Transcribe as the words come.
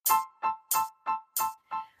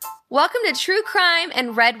Welcome to True Crime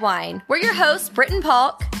and Red Wine. We're your hosts, Britton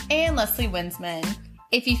Polk and Leslie Winsman.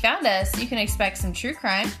 If you found us, you can expect some true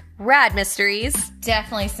crime, rad mysteries,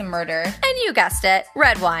 definitely some murder, and you guessed it,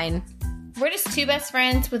 red wine. We're just two best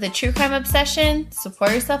friends with a true crime obsession, so pour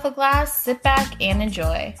yourself a glass, sit back, and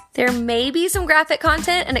enjoy. There may be some graphic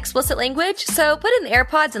content and explicit language, so put in the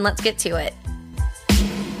AirPods and let's get to it.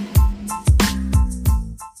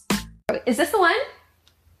 Is this the one?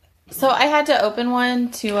 So I had to open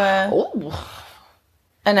one to, Oh.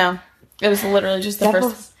 I know. It was literally just the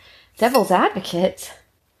first. Devil's Advocate.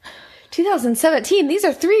 2017. These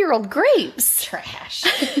are 3-year-old grapes. Trash.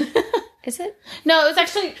 Is it? No, it was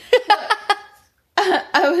actually...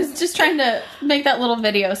 I was just trying to make that little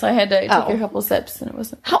video, so I had to take a couple sips, and it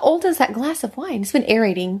wasn't... How old is that glass of wine? It's been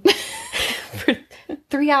aerating for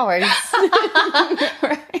 3 hours.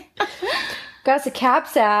 Right. Got us a Cab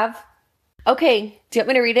Sav. Okay, do you want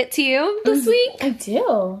me to read it to you this week? I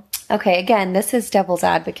do. Okay, again, this is Devil's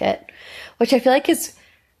Advocate, which I feel like is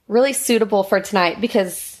really suitable for tonight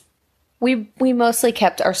because we mostly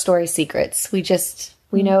kept our story secrets. We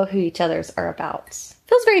know who each other's are about.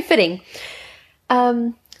 Feels very fitting.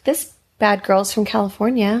 This bad girl's from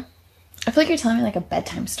California. I feel like you're telling me like a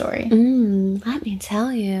bedtime story. Let me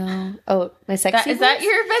tell you. Oh, my sexy Is that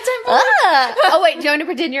your bedtime story? Oh, wait, do you want to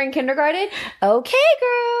pretend you're in kindergarten? Okay,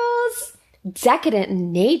 girls. Decadent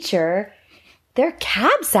in nature, their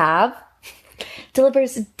Cab Sav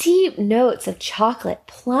delivers deep notes of chocolate,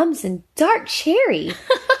 plums, and dark cherry.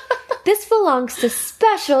 This belongs to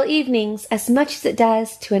special evenings as much as it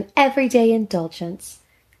does to an everyday indulgence.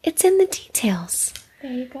 It's in the details.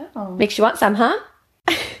 There you go. Makes you want some, huh?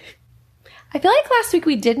 I feel like last week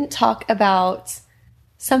we didn't talk about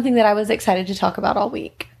something that I was excited to talk about all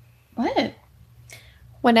week. What?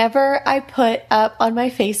 Whenever I put up on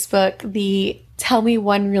my Facebook the tell me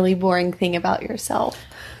one really boring thing about yourself.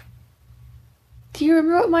 Do you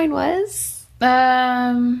remember what mine was?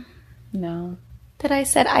 No. That I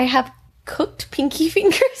said I have cooked pinky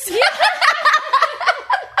fingers? Yeah.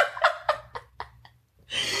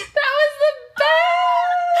 That was the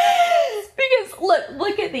best! Because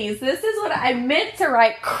look at these. This is what I meant to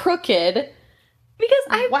write crooked.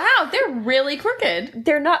 Because Wow, they're really crooked.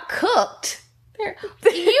 they're not cooked. You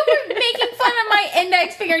were making fun of my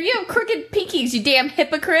index finger and you have crooked pinkies, you damn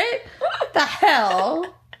hypocrite. What the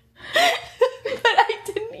hell? But I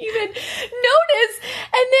didn't even notice.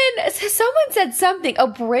 And then someone said something. Oh,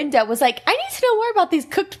 Brenda was like, I need to know more about these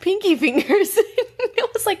cooked pinky fingers. It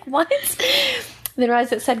was like, what? Then I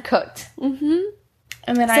realized it said cooked. Mm-hmm.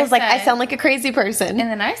 And then So I was like, I sound like a crazy person. And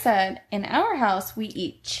then I said, in our house, we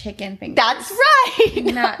eat chicken fingers. That's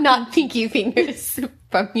right. Not pinky fingers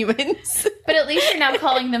from humans. But at least you're now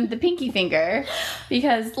calling them the pinky finger.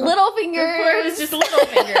 Because Little fingers. before it was just little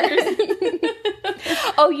fingers.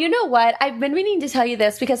 Oh, you know what? I've been meaning to tell you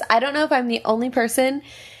this because I don't know if I'm the only person.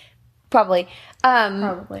 Probably.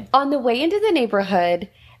 Probably. On the way into the neighborhood,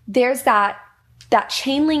 there's that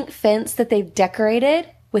chain link fence that they've decorated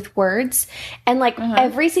with words. And like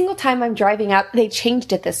every single time I'm driving up, they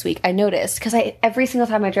changed it this week. I noticed because every single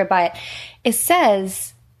time I drive by it, it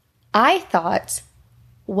says, I thought,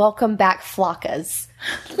 welcome back Flockas.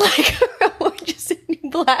 Like Orange is the New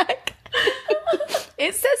Black.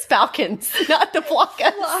 It says Falcons, not the Flockas.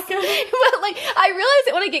 But like, I realize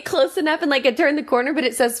it when I get close enough and like I turn the corner, but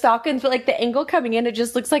it says Falcons. But like the angle coming in, it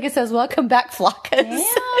just looks like it says welcome back Flockas.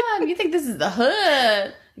 Damn, you think this is the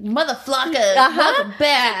hood? Mother Flocka, welcome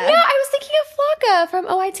back. No, I was thinking of Flocka from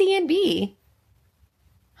OITNB.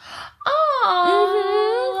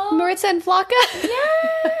 Oh, Maritza and Flocka.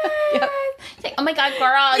 yes. Yep. Like, oh my God,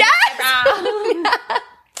 girl. Yes.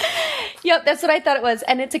 Yep, that's what I thought it was.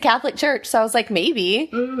 And it's a Catholic church, so I was like, maybe.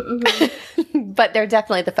 But they're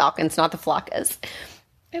definitely the Falcons, not the Flockas.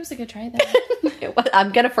 It was a good try, though.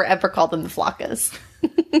 I'm going to forever call them the Flockas.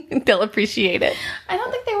 They'll appreciate it. I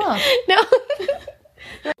don't think they will.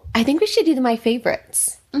 No. I think we should do my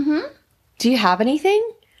favorites. Mm-hmm. Do you have anything?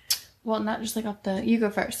 Well, not just like off the... You go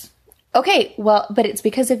first. Okay, well, but it's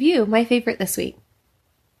because of you, my favorite this week.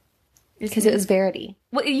 Because it was Verity.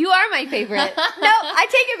 Well, you are my favorite. No, I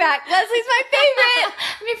take it back. Leslie's my favorite.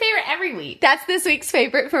 I'm your favorite every week. That's this week's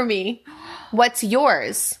favorite for me. What's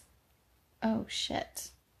yours? Oh,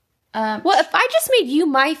 shit. Well, if I just made you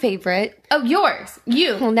my favorite. Oh, yours.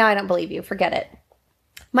 You. Well, now I don't believe you. Forget it.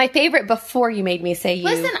 My favorite before you made me say you.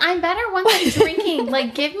 Listen, I'm better once I'm drinking.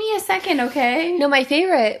 Like, give me a second, okay? No, my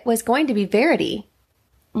favorite was going to be Verity.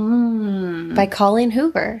 By Colleen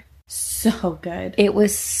Hoover. So good. It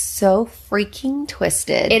was so freaking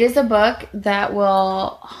twisted. It is a book that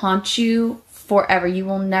will haunt you forever. You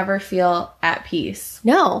will never feel at peace.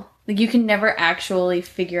 No. Like, you can never actually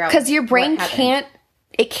figure out because your brain what happened.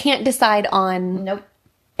 can't decide on Nope.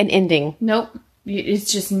 an ending. Nope. It's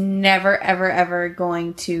just never, ever, ever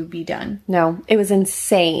going to be done. No, it was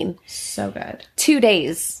insane. So good. 2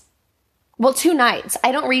 days. Well, 2 nights.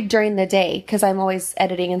 I don't read during the day because I'm always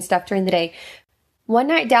editing and stuff during the day. One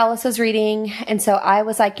night Dallas was reading, and so I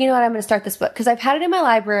was like, you know what, I'm going to start this book because I've had it in my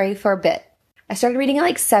library for a bit. I started reading at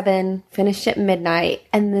like 7, finished at midnight,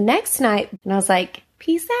 and the next night, and I was like,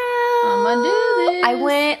 peace out. I'm gonna do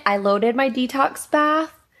this. I loaded my detox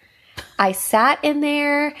bath. I sat in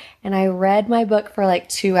there, and I read my book for like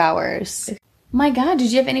 2 hours. My God,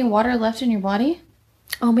 did you have any water left in your body?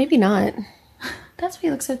 Oh, maybe not. That's why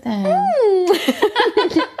you look so thin.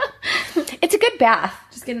 It's a good bath.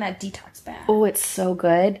 Just getting that detox bath. Oh, it's so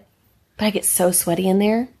good. But I get so sweaty in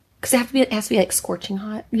there. Because it has to be like scorching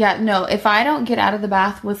hot. Yeah, no, if I don't get out of the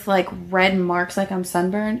bath with like red marks like I'm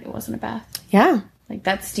sunburned, it wasn't a bath. Yeah. Like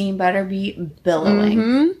that steam better be billowing.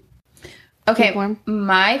 Mm-hmm. Okay, warm.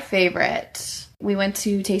 my favorite. We went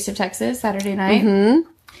to Taste of Texas Saturday night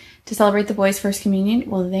to celebrate the boys' first communion.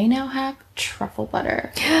 Well, they now have truffle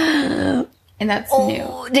butter. And that's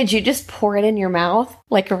new. Did you just pour it in your mouth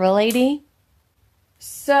like a real lady?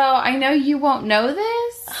 So I know you won't know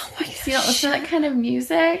this. Oh my gosh. You don't listen to that kind of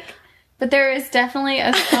music. But there is definitely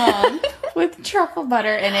a song with truffle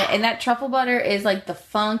butter in it. And that truffle butter is like the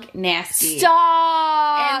funk nasty.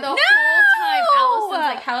 Stop! And the whole time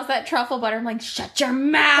Allison's like, how's that truffle butter? I'm like, shut your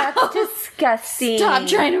mouth. That's disgusting. Stop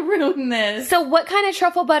trying to ruin this. So what kind of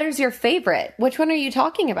truffle butter is your favorite? Which one are you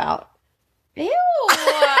talking about? Ew. What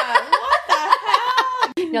the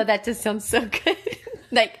hell? No, that just sounds so good.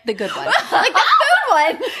 Like the good one. Like the food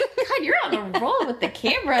one. God, you're on a roll with the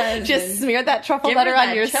cameras. Just smear that truffle Give butter her on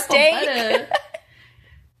that your truffle steak. butter.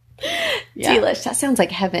 Yeah. Delish. That sounds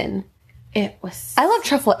like heaven. It was. I love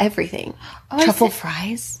truffle everything. Oh, Truffle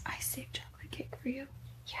fries. I saved chocolate cake for you.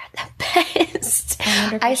 You're the best.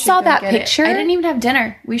 I saw should go that get it. picture. I didn't even have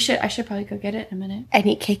dinner. I should probably go get it in a minute. I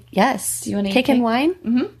need cake. Yes. Do you want to eat cake and cake? wine?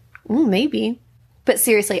 Mm-hmm. Maybe. But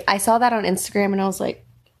seriously, I saw that on Instagram and I was like,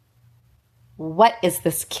 what is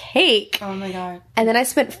this cake? Oh my God. And then I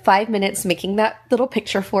spent 5 minutes making that little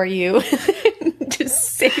picture for you.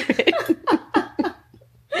 Just save it.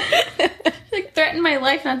 Like, threatened my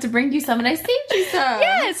life not to bring you some, and I saved you some.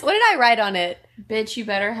 Yes. What did I write on it? Bitch, you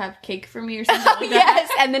better have cake for me or something like that. Yes.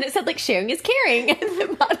 And then it said like sharing is caring at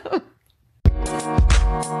the bottom.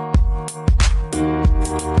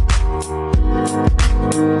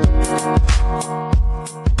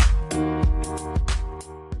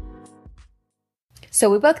 So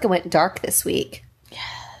we both went dark this week.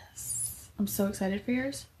 Yes. I'm so excited for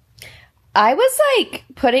yours. I was like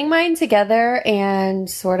putting mine together and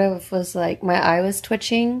sort of was like, my eye was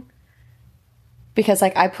twitching because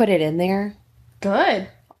like I put it in there. Good.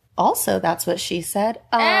 Also, that's what she said.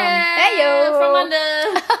 Hey, yo, from under.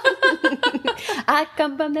 I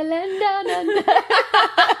come from the land down under.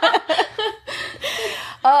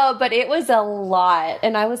 Oh, but it was a lot.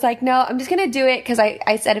 And I was like, no, I'm just going to do it because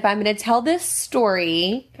I said if I'm going to tell this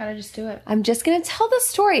story, Gotta just do it. I'm just going to tell the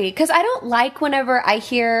story because I don't like whenever I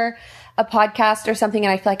hear a podcast or something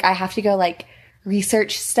and I feel like I have to go like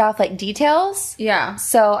research stuff, like details. Yeah.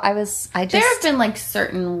 So there have been like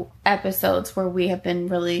certain episodes where we have been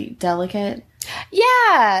really delicate.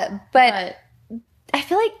 Yeah, but I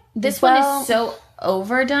feel like this one is so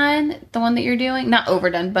overdone. The one that you're doing, not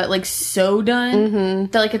overdone, but like so done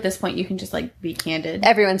that like at this point you can just like be candid.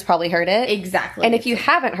 Everyone's probably heard it. Exactly. And if you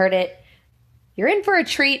haven't heard it, you're in for a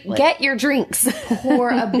treat. Like, get your drinks. Pour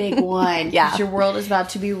a big one. Yeah. Your world is about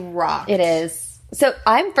to be rocked. It is. So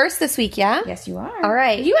I'm first this week, yeah? Yes, you are. All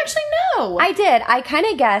right. You actually know. I did. I kind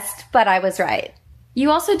of guessed, but I was right.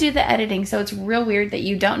 You also do the editing, so it's real weird that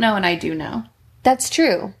you don't know and I do know. That's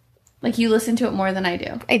true. Like, you listen to it more than I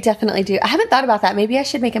do. I definitely do. I haven't thought about that. Maybe I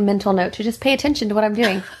should make a mental note to just pay attention to what I'm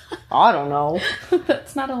doing. I don't know.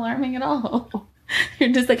 That's not alarming at all.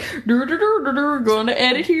 You're just like, gonna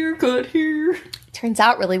edit here, cut here. Turns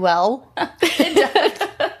out really well. It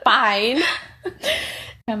does. Fine.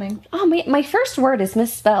 Coming. Oh, my first word is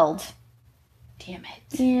misspelled. Damn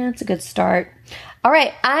it. Yeah, it's a good start. All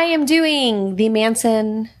right, I am doing the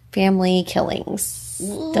Manson family killings.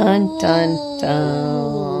 Dun, dun,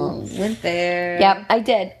 dun. Went there. Yep, I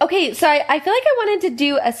did. Okay, so I feel like I wanted to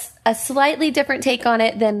do a slightly different take on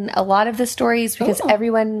it than a lot of the stories because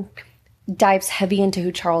everyone dives heavy into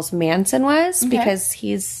who Charles Manson was because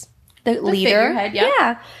he's the leader. Figurehead,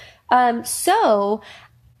 yeah. So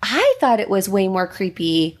I thought it was way more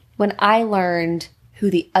creepy when I learned who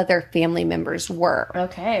the other family members were.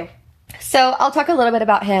 Okay. So I'll talk a little bit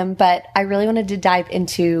about him, but I really wanted to dive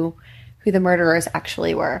into who the murderers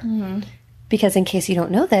actually were. Mm-hmm. Because in case you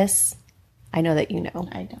don't know this, I know that you know.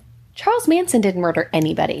 I don't. Charles Manson didn't murder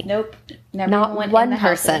anybody. Nope. Never Not went one in the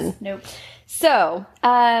person. Houses. Nope. So,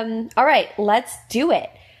 all right, let's do it.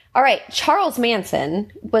 All right, Charles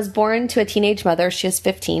Manson was born to a teenage mother. She was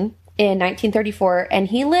 15 in 1934, and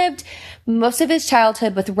he lived most of his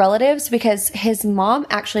childhood with relatives because his mom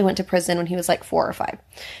actually went to prison when he was like 4 or 5.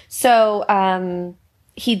 So,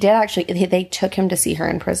 he did actually, they took him to see her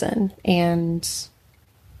in prison, and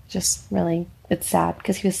just really, it's sad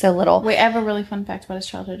because he was so little. Wait, I have a really fun fact about his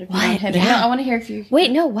childhood. If you What? want him. Yeah. No, I want to hear if you...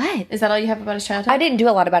 Wait, no, what? Is that all you have about his childhood? I didn't do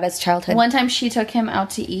a lot about his childhood. One time she took him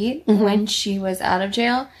out to eat when she was out of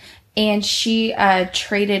jail, and she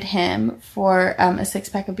traded him for a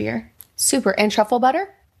 6-pack of beer. Super. And truffle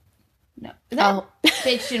butter? No. That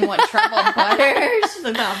bitch didn't want truffle butter. She's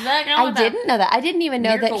like, I didn't know that. I didn't even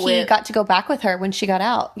know that he got to go back with her when she got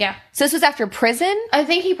out. Yeah. So this was after prison? I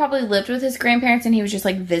think he probably lived with his grandparents and he was just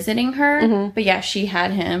like visiting her. Mm-hmm. But yeah, she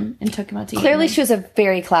had him and took him out to eat. Clearly she was a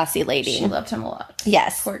very classy lady. She loved him a lot.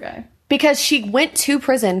 Yes. Poor guy. Because she went to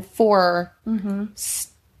prison for...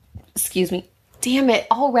 excuse me. Damn it.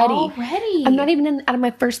 Already. I'm not even out of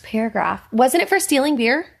my first paragraph. Wasn't it for stealing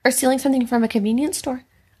beer? Or stealing something from a convenience store?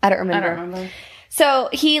 I don't remember. So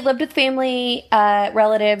he lived with family,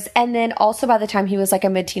 relatives, and then also by the time he was like a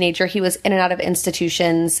mid-teenager, he was in and out of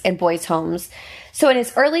institutions and boys' homes. So in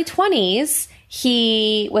his early 20s,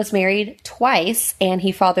 he was married twice, and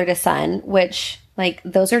he fathered a son, which, like,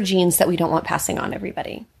 those are genes that we don't want passing on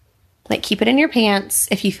everybody. Like, keep it in your pants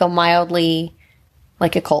if you feel mildly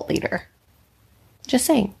like a cult leader. Just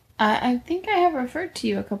saying. I think I have referred to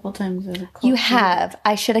you a couple times as a cult You leader. have.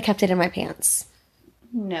 I should have kept it in my pants.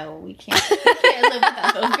 No, we can't. We can't live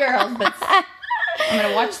without those girls, but I'm going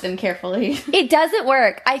to watch them carefully. It doesn't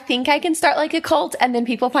work. I think I can start like a cult, and then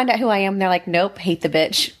people find out who I am. They're like, nope, hate the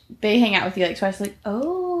bitch. They hang out with you like twice, like,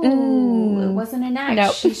 it wasn't an act.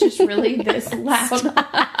 Nope. She's just really this loud.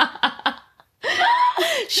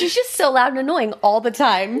 She's just so loud and annoying all the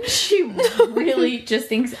time. She really just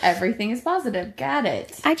thinks everything is positive. Got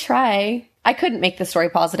it. I try. I couldn't make the story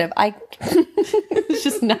positive. It's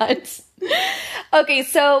just nuts. Okay,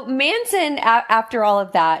 so Manson, after all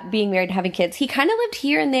of that, being married and having kids, he kind of lived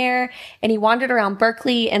here and there, and he wandered around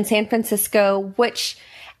Berkeley and San Francisco, which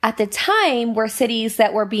at the time were cities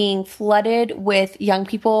that were being flooded with young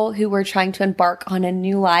people who were trying to embark on a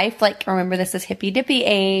new life. Like, remember, this is hippy dippy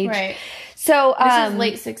age. Right. So, this is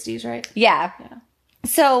late 60s, right? Yeah.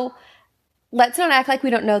 So, let's not act like we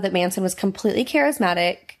don't know that Manson was completely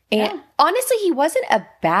charismatic. And honestly, he wasn't a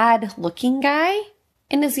bad-looking guy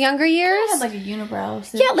in his younger years. He had like a unibrow.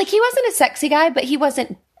 So. Yeah, like he wasn't a sexy guy, but he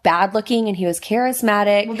wasn't bad-looking, and he was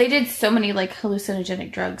charismatic. Well, they did so many like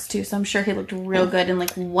hallucinogenic drugs too, so I'm sure he looked real good in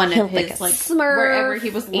like one of his like Smurf, wherever he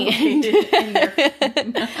was located in their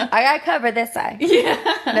I gotta cover this eye.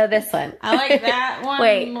 Yeah. No, this one. I like that one.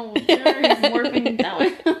 Wait. He's morphing that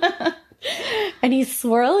way. And he's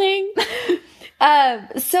swirling.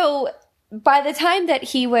 So by the time that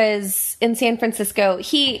he was in San Francisco,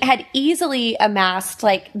 he had easily amassed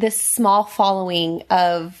like this small following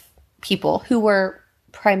of people who were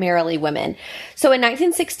primarily women. So in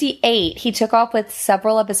 1968, he took off with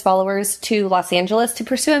several of his followers to Los Angeles to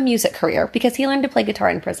pursue a music career because he learned to play guitar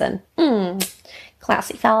in prison.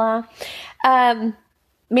 Classy fella.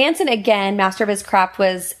 Manson, again, master of his craft,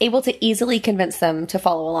 was able to easily convince them to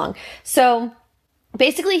follow along. So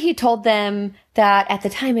basically, he told them that at the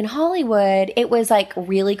time in Hollywood, it was like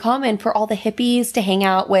really common for all the hippies to hang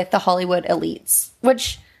out with the Hollywood elites,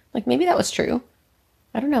 which, like, maybe that was true.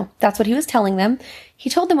 I don't know. That's what he was telling them. He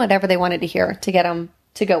told them whatever they wanted to hear to get them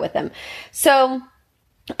to go with him. So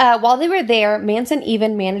while they were there, Manson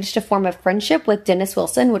even managed to form a friendship with Dennis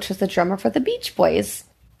Wilson, which was the drummer for the Beach Boys.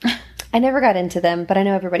 I never got into them, but I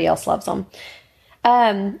know everybody else loves them.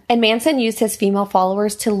 And Manson used his female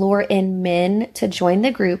followers to lure in men to join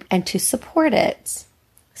the group and to support it.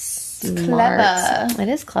 Smart. Clever. It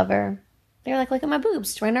is clever. They're like, look at my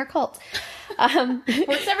boobs, join our cult.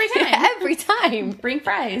 Works every time. Every time. Bring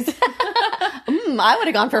fries. I would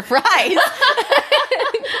have gone for fries.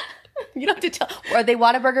 You don't have to tell. Are they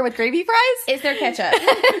Whataburger with gravy fries? Is there ketchup?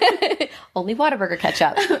 Only Whataburger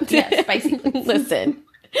ketchup. Yeah, spicy. Listen.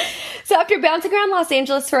 So after bouncing around Los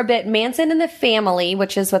Angeles for a bit, Manson and the family,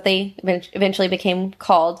 which is what they eventually became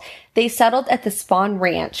called, they settled at the Spawn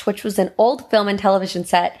Ranch, which was an old film and television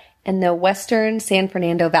set in the western San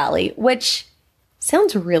Fernando Valley, which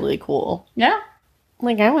sounds really cool. Yeah.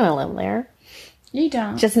 Like, I want to live there. You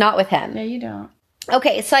don't. Just not with him. No, you don't.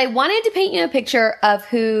 Okay, so I wanted to paint you a picture of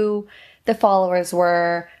who the followers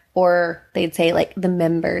were or they'd say like the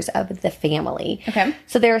members of the family. Okay.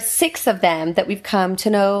 So there are 6 of them that we've come to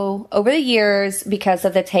know over the years because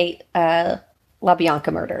of the Tate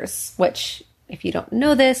LaBianca murders, which, if you don't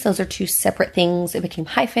know this, those are 2 separate things. It became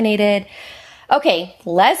hyphenated. Okay,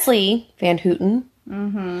 Leslie Van Houten.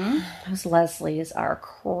 Mm-hmm. Those Leslies are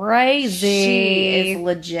crazy. She is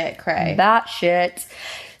legit cray. That shit.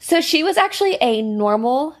 So she was actually a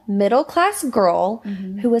normal middle-class girl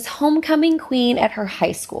who was homecoming queen at her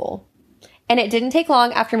high school. And it didn't take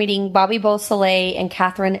long after meeting Bobby Beausoleil and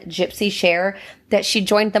Catherine Gypsy Cher that she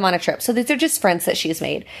joined them on a trip. So these are just friends that she's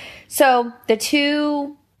made. So the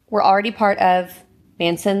 2 were already part of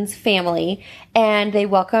Manson's family, and they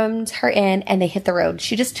welcomed her in, and they hit the road.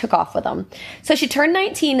 She just took off with them. So she turned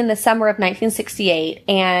 19 in the summer of 1968,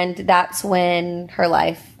 and that's when her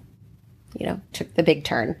life, took the big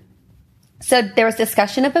turn. So there was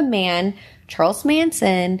discussion of a man, Charles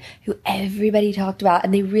Manson, who everybody talked about,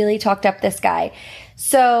 and they really talked up this guy.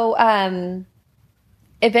 So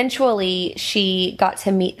eventually she got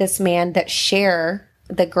to meet this man that Cher,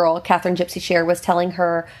 the girl, Catherine Gypsy Cher, was telling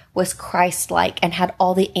her was Christ-like and had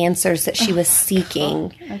all the answers that she was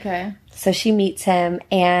seeking. Okay. So she meets him,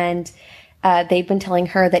 and they've been telling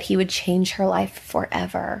her that he would change her life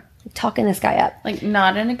forever. Talking this guy up. Like,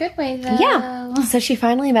 not in a good way, though. Yeah. So she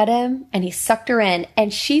finally met him, and he sucked her in.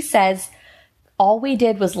 And she says, all we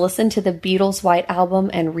did was listen to the Beatles' White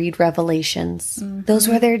Album and read Revelations. Mm-hmm. Those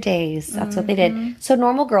were their days. That's what they did. So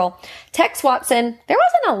normal girl. Tex Watson, there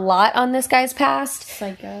wasn't a lot on this guy's past.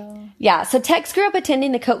 Psycho. Yeah. So Tex grew up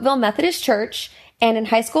attending the Cokeville Methodist Church. And in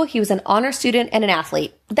high school, he was an honor student and an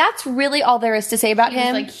athlete. That's really all there is to say about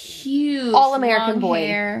him. He was, like, huge. All-American boy.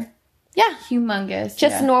 Hair. Yeah. Humongous.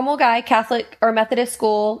 Just normal guy, Catholic or Methodist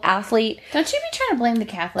school, athlete. Don't you be trying to blame the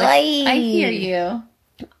Catholics. I hear you.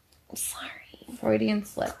 I'm sorry. Freudian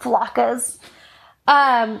slip. Flockas.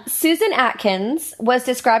 Susan Atkins was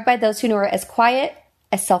described by those who knew her as quiet,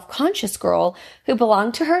 a self-conscious girl who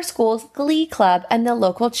belonged to her school's glee club and the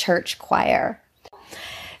local church choir.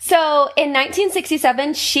 So in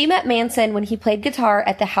 1967, she met Manson when he played guitar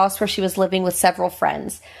at the house where she was living with several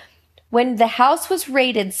friends. When the house was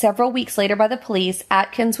raided several weeks later by the police,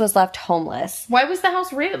 Atkins was left homeless. Why was the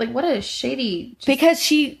house raided? Like, what a shady... Because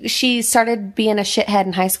she started being a shithead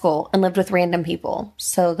in high school and lived with random people.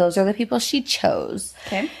 So those are the people she chose.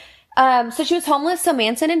 Okay. So she was homeless, so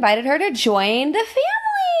Manson invited her to join the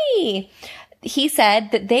family. He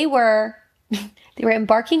said that they were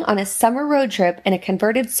embarking on a summer road trip in a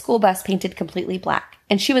converted school bus painted completely black.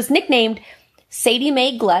 And she was nicknamed Sadie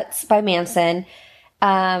Mae Glutz by Manson,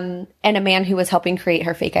 and a man who was helping create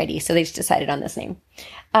her fake ID. So they just decided on this name.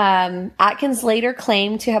 Atkins later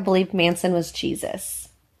claimed to have believed Manson was Jesus.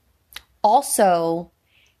 Also,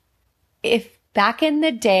 if back in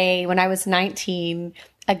the day when I was 19,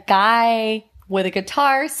 a guy with a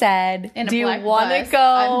guitar said, do you want to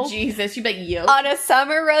go I'm Jesus? You'd be like, yo. On a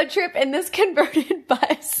summer road trip in this converted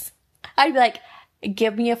bus? I'd be like,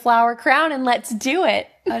 give me a flower crown and let's do it.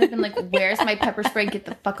 I'd have been like, where's my pepper spray? Get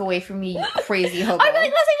the fuck away from me, you crazy hobo. I'd be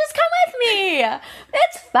like, Leslie, just come with me.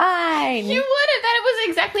 It's fine. You would have. That was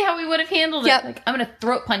exactly how we would have handled it. Like, I'm going to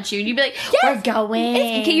throat punch you. And you'd be like, yes, we're going.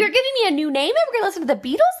 You're giving me a new name and we're going to listen to the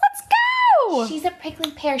Beatles? Let's go. She's a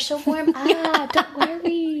prickly pear. She'll warm up. Don't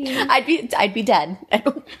worry. I'd be dead. I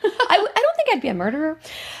don't think I'd be a murderer.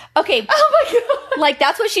 Okay. Oh my God. Like,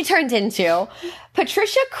 that's what she turned into.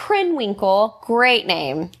 Patricia Krenwinkel. Great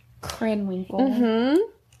name. Krenwinkel. Mm-hmm.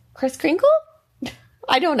 Chris Crinkle?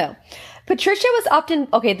 I don't know. Patricia was often...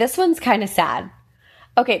 Okay, this one's kind of sad.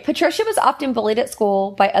 Okay, Patricia was often bullied at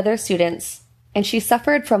school by other students, and she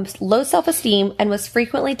suffered from low self-esteem and was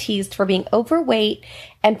frequently teased for being overweight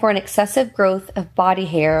and for an excessive growth of body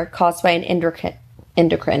hair caused by an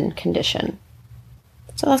endocrine condition.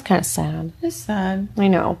 So that's kind of sad. It's sad. I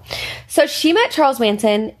know. So she met Charles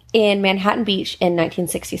Manson in Manhattan Beach in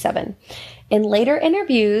 1967. In later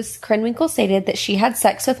interviews, Krenwinkel stated that she had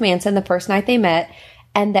sex with Manson the first night they met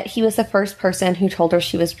and that he was the first person who told her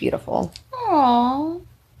she was beautiful. Aww.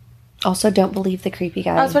 Also, don't believe the creepy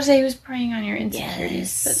guy. I was about to say he was preying on your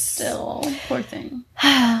insecurities, but still, poor thing.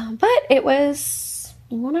 But it was...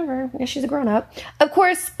 whatever. I guess she's a grown-up. Of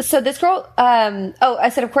course, so this girl... I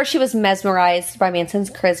said, of course, she was mesmerized by Manson's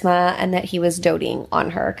charisma and that he was doting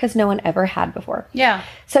on her, because no one ever had before. Yeah.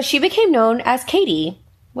 So she became known as Katie,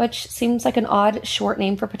 which seems like an odd short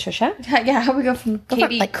name for Patricia. Yeah, how we go from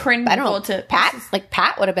Katie Krenwinkel to... Pat? Like,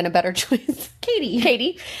 Pat would have been a better choice.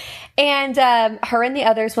 Katie. And her and the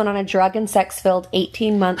others went on a drug and sex-filled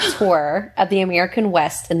 18-month tour of the American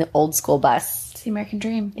West in the old school bus. It's the American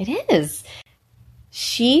dream. It is.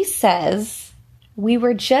 She says We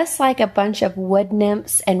were just like a bunch of wood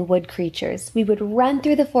nymphs and wood creatures. We would run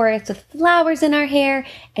through the forest with flowers in our hair,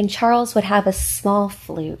 and Charles would have a small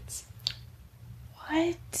flute.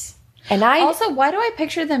 What? And also, why do I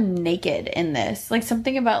picture them naked in this? Like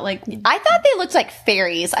something about like I thought they looked like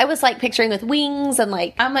fairies. I was like picturing with wings and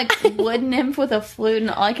like I'm like wood nymph with a flute,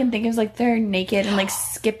 and all I can think of is like they're naked and like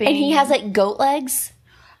skipping. And he has like goat legs.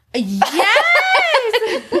 Yes.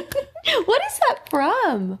 What is that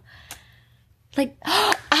from? Like,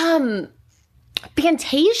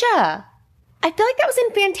 Fantasia. I feel like that was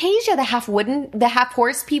in Fantasia, the half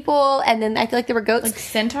horse people, and then I feel like there were goats. Like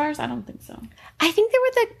centaurs? I don't think so. I think there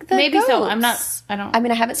were the Maybe goats. so. I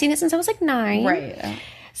mean, I haven't seen it since I was like 9. Right.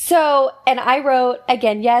 So, and I wrote,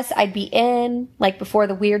 again, yes, I'd be in. Like, before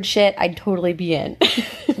the weird shit, I'd totally be in.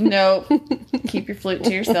 No. Keep your flute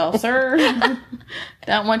to yourself, sir.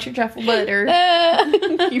 Don't want your truffle butter.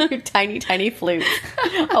 Keep your tiny, tiny flute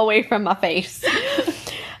away from my face.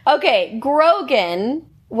 Okay, Grogan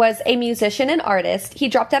was a musician and artist. He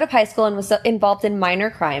dropped out of high school and was involved in minor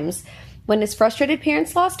crimes. When his frustrated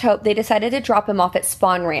parents lost hope, they decided to drop him off at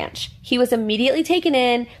Spawn Ranch. He was immediately taken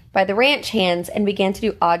in by the ranch hands and began to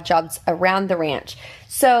do odd jobs around the ranch.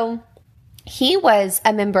 So he was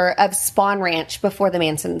a member of Spawn Ranch before the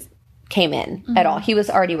Mansons came in at all. He was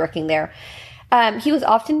already working there. He was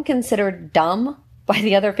often considered dumb by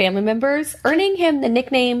the other family members, earning him the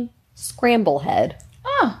nickname Scramblehead.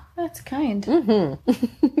 Oh, that's kind.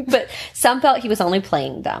 But some felt he was only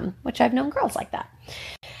playing dumb, which I've known girls like that.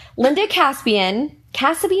 Linda Caspian,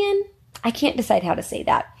 I can't decide how to say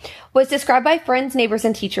that, was described by friends, neighbors,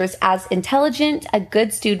 and teachers as intelligent, a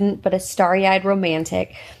good student, but a starry-eyed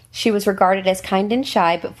romantic. She was regarded as kind and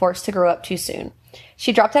shy, but forced to grow up too soon.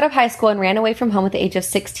 She dropped out of high school and ran away from home at the age of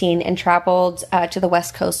 16 and traveled to the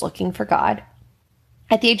West Coast looking for God.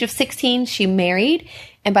 At the age of 16, she married,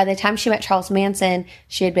 and by the time she met Charles Manson,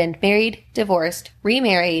 she had been married, divorced,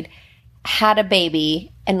 remarried, had a baby,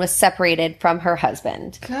 and was separated from her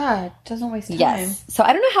husband. God, doesn't waste time. Yes. So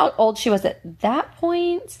I don't know how old she was at that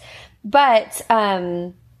point, but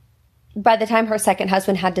by the time her second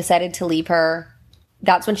husband had decided to leave her,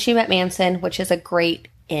 that's when she met Manson, which is a great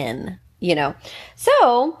in, you know.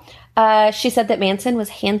 So she said that Manson was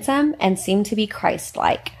handsome and seemed to be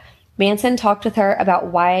Christ-like. Manson talked with her about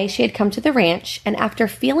why she had come to the ranch, and after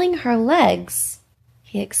feeling her legs,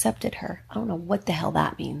 he accepted her. I don't know what the hell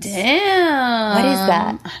that means. Damn. What is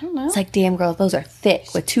that? I don't know. It's like, damn, girl, those are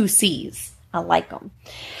thick with 2 C's. I like them.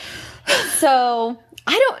 So,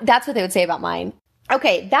 that's what they would say about mine.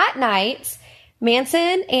 Okay, that night,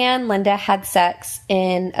 Manson and Linda had sex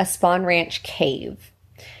in a Spawn Ranch cave.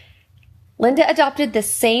 Linda adopted the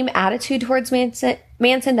same attitude towards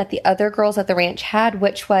Manson that the other girls at the ranch had,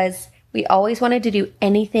 which was, we always wanted to do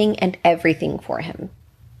anything and everything for him.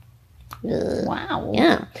 Wow.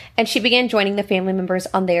 Yeah. And she began joining the family members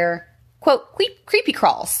on their, quote, creepy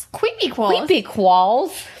crawls. Creepy crawls. Creepy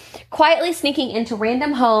crawls. Quietly sneaking into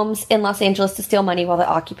random homes in Los Angeles to steal money while the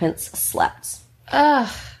occupants slept. Ugh.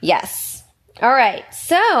 Yes. All right.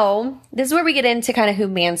 So this is where we get into kind of who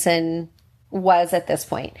Manson was at this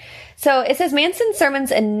point. So it says Manson's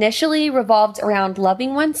sermons initially revolved around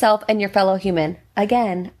loving oneself and your fellow human.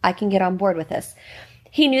 Again, I can get on board with this.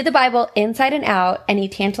 He knew the Bible inside and out, and he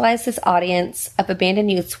tantalized his audience of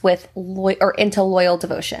abandoned youths with into loyal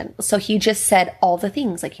devotion. So he just said all the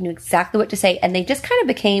things, like he knew exactly what to say, and they just kind of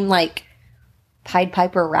became like Pied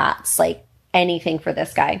Piper rats, like anything for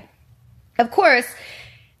this guy. Of course,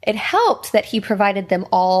 it helped that he provided them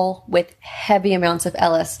all with heavy amounts of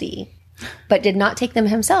LSD, but did not take them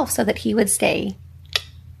himself so that he would stay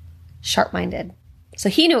sharp-minded. So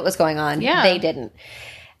he knew what was going on. Yeah. They didn't.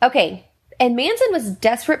 Okay. And Manson was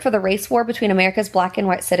desperate for the race war between America's black and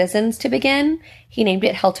white citizens to begin. He named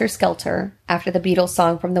it Helter Skelter after the Beatles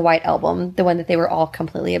song from the White Album, the one that they were all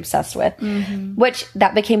completely obsessed with, which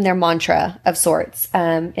that became their mantra of sorts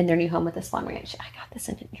in their new home with the Spawn Ranch. I got this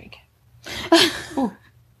and didn't drink it.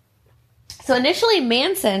 So initially,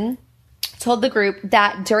 Manson told the group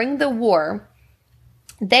that during the war,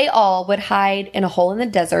 they all would hide in a hole in the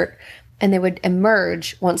desert and they would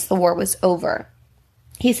emerge once the war was over.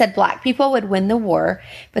 He said black people would win the war,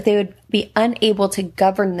 but they would be unable to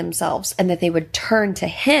govern themselves and that they would turn to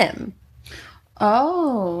him.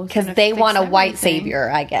 Oh. Because they want a white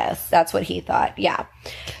savior, I guess. That's what he thought. Yeah.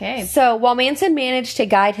 Okay. So while Manson managed to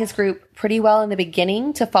guide his group pretty well in the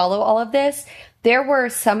beginning to follow all of this, there were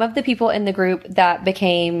some of the people in the group that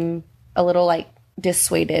became a little like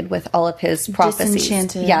dissuaded with all of his prophecies.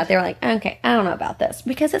 Disenchanted. Yeah, they were like, okay, I don't know about this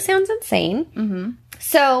because it sounds insane. Mm-hmm.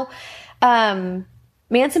 So,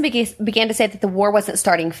 Manson began to say that the war wasn't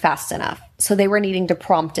starting fast enough, so they were needing to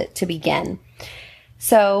prompt it to begin.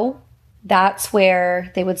 So that's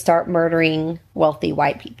where they would start murdering wealthy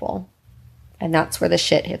white people. And that's where the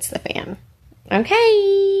shit hits the fan.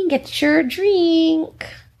 Okay, get your drink.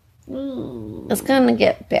 It's gonna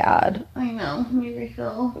get bad. I know. Let me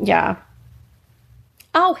refill. Yeah.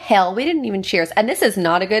 Oh, hell, we didn't even cheers. And this is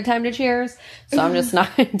not a good time to cheers, so I'm just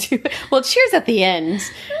not going to do it. Well, cheers at the end.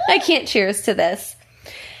 I can't cheers to this.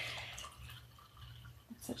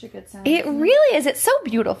 That's such a good sound. It really is. It's so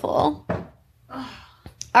beautiful.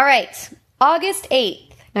 All right. August 8th,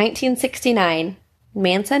 1969,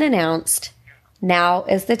 Manson announced, now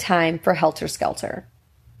is the time for Helter Skelter.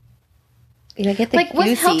 You know, get the like, was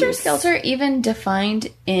goosies. Helter Skelter even defined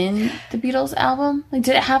in the Beatles album? Like,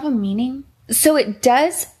 did it have a meaning? So it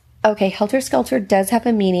does. Okay, Helter Skelter does have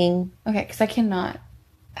a meaning. Okay, because I cannot.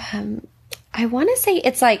 I want to say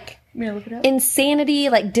it's like Look it up. insanity,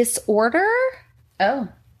 like disorder. Oh.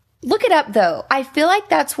 Look it up, though. I feel like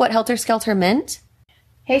that's what Helter Skelter meant.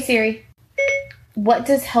 Hey, Siri. What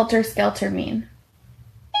does Helter Skelter mean?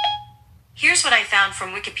 Here's what I found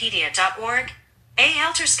from wikipedia.org. A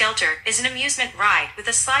helter-skelter is an amusement ride with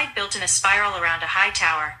a slide built in a spiral around a high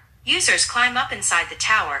tower. Users climb up inside the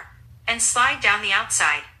tower and slide down the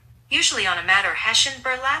outside, usually on a mat or Hessian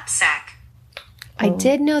burlap sack. I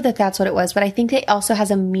did know that that's what it was, but I think it also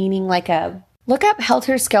has a meaning like a... Look up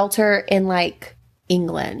Helter Skelter in, like,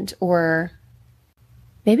 England, or...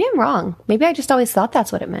 Maybe I'm wrong. Maybe I just always thought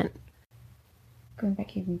that's what it meant. Going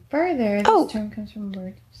back even further, this term comes from a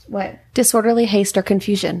word. What? Disorderly haste or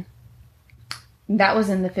confusion. That was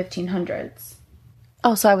in the 1500s.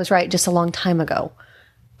 Oh, so I was right just a long time ago.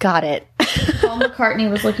 Got it. Paul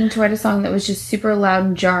McCartney was looking to write a song that was just super loud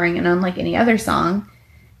and jarring and unlike any other song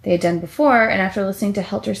they had done before, and after listening to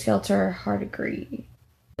Helter Skelter, hard agree.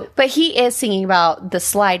 But he is singing about the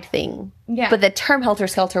slide thing. Yeah. But the term Helter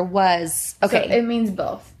Skelter was... Okay. So it means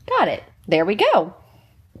both. Got it. There we go.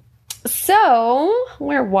 So,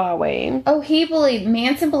 where were we? Oh,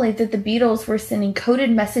 Manson believed that the Beatles were sending coded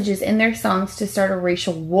messages in their songs to start a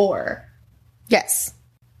racial war. Yes.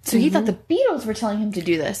 So he thought the Beatles were telling him to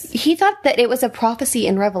do this. He thought that it was a prophecy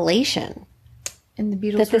in Revelation. And the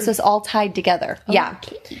Beatles That this was all tied together. Oh, Yeah.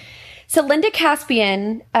 okay. So Linda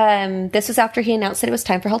Caspian, this was after he announced that it was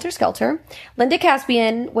time for Helter Skelter. Linda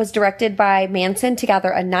Caspian was directed by Manson to gather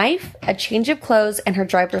a knife, a change of clothes, and her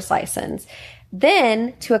driver's license.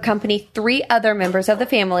 Then to accompany 3 other members of the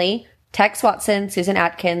family, Tex Watson, Susan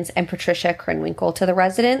Atkins, and Patricia Krenwinkel, to the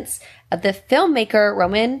residence of the filmmaker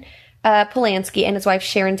Roman Polanski and his wife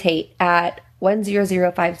Sharon Tate at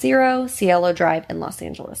 10050 Cielo Drive in Los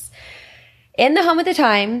Angeles. In the home at the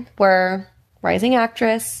time were rising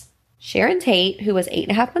actress Sharon Tate, who was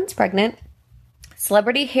 8.5 months pregnant,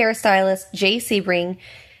 celebrity hairstylist Jay Sebring,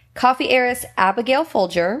 coffee heiress Abigail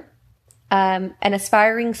Folger, an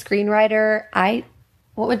aspiring screenwriter,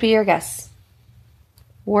 what would be your guess?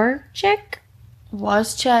 Warchek?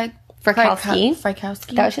 Wozciak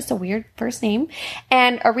Frykowski. That was just a weird first name.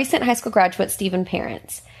 And a recent high school graduate, Stephen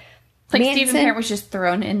Parents. Like Stephen Parent was just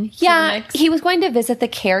thrown in. Yeah, he was going to visit the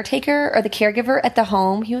caretaker or the caregiver at the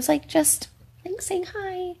home. He was like, just saying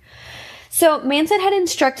hi. So Manson had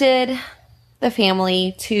instructed the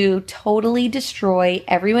family to totally destroy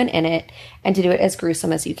everyone in it and to do it as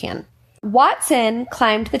gruesome as you can. Watson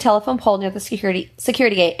climbed the telephone pole near the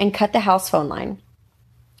security gate and cut the house phone line.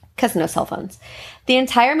 Because no cell phones. The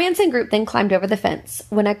entire Manson group then climbed over the fence.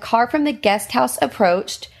 When a car from the guest house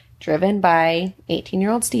approached, driven by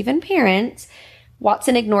 18-year-old Stephen Parent,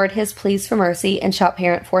 Watson ignored his pleas for mercy and shot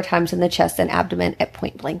Parent 4 times in the chest and abdomen at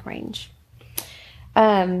point-blank range.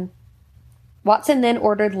 Watson then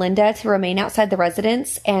ordered Linda to remain outside the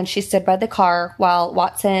residence, and she stood by the car while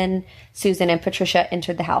Watson, Susan, and Patricia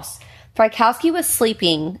entered the house. Frykowski was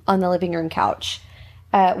sleeping on the living room couch.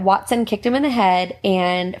 Watson kicked him in the head,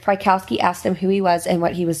 and Frykowski asked him who he was and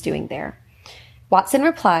what he was doing there. Watson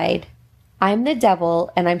replied, "I'm the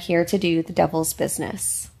devil, and I'm here to do the devil's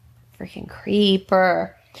business." Freaking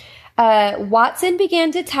creeper. Watson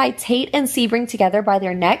began to tie Tate and Sebring together by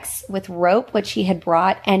their necks with rope, which he had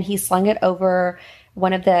brought, and he slung it over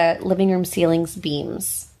one of the living room ceiling's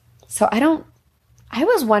beams. So I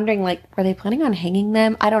was wondering, like, were they planning on hanging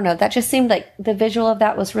them? I don't know. That just seemed like the visual of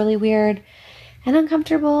that was really weird and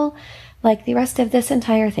uncomfortable, like the rest of this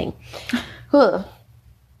entire thing.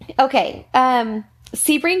 Okay.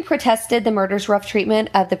 Sebring protested the murder's rough treatment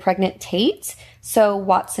of the pregnant Tate, so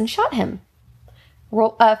Watson shot him.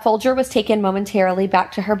 Folger was taken momentarily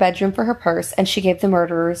back to her bedroom for her purse, and she gave the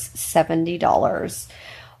murderers $70.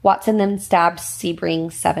 Watson then stabbed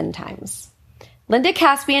Sebring 7 times. Linda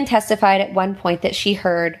Caspian testified at one point that she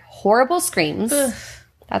heard horrible screams. Ugh.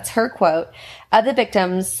 That's her quote of the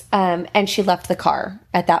victims. And she left the car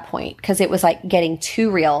at that point because it was like getting too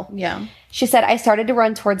real. Yeah. She said, I started to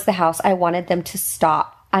run towards the house. I wanted them to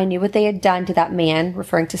stop. I knew what they had done to that man,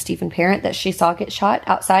 referring to Stephen Parent, that she saw get shot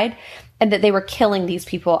outside, and that they were killing these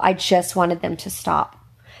people. I just wanted them to stop.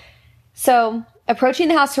 So, approaching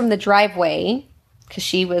the house from the driveway, because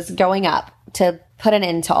she was going up to put an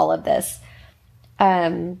end to all of this,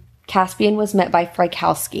 Caspian was met by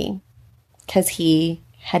Frykowski because he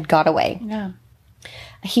had got away. Yeah.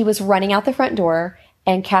 He was running out the front door,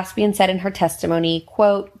 and Caspian said in her testimony,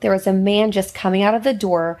 quote, there was a man just coming out of the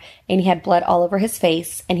door, and he had blood all over his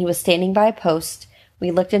face, and he was standing by a post. We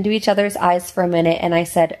looked into each other's eyes for a minute, and I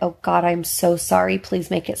said, oh, God, I'm so sorry. Please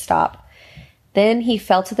make it stop. Then he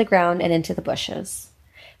fell to the ground and into the bushes.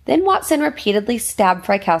 Then Watson repeatedly stabbed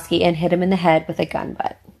Frykowski and hit him in the head with a gun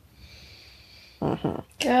butt.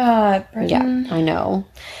 God, Borden. Yeah, I know.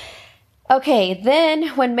 Okay, then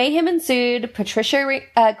when mayhem ensued, Patricia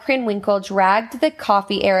Krenwinkel dragged the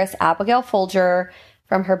coffee heiress Abigail Folger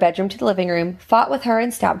from her bedroom to the living room, fought with her,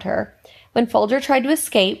 and stabbed her. When Folger tried to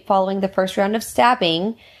escape following the first round of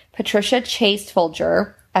stabbing, Patricia chased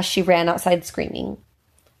Folger as she ran outside screaming.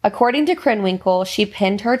 According to Krenwinkel, she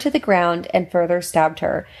pinned her to the ground and further stabbed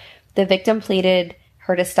her. The victim pleaded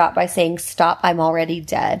her to stop by saying, stop, I'm already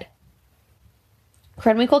dead.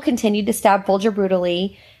 Krenwinkel continued to stab Folger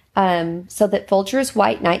brutally, so that Folger's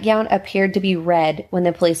white nightgown appeared to be red when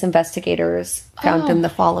the police investigators found him the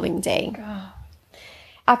following day. God.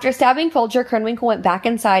 After stabbing Folger, Krenwinkel went back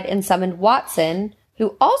inside and summoned Watson,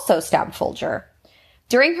 who also stabbed Folger.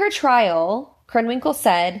 During her trial, Krenwinkel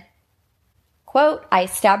said, quote, I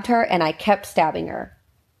stabbed her and I kept stabbing her.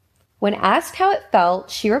 When asked how it felt,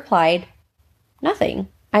 she replied, nothing.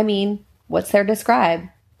 I mean, what's there to describe?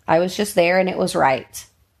 I was just there and it was right.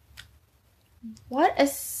 What a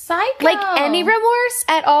psycho. Like, any remorse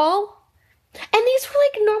at all? And these were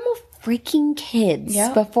like normal freaking kids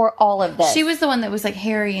before all of this. She was the one that was like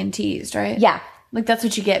hairy and teased, right? Yeah. Like, that's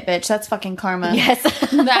what you get, bitch. That's fucking karma. Yes.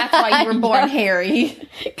 That's why you were born hairy.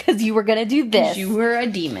 Because you were going to do this. You were a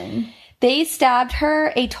demon. They stabbed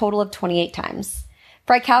her a total of 28 times.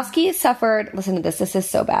 Frykowski suffered, listen to this is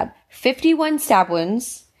so bad, 51 stab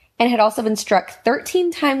wounds, and had also been struck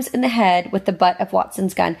 13 times in the head with the butt of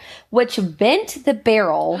Watson's gun, which bent the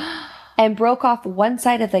barrel and broke off one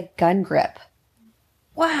side of the gun grip.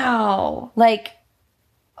 Wow. Like,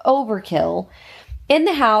 overkill. In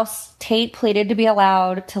the house, Tate pleaded to be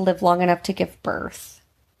allowed to live long enough to give birth.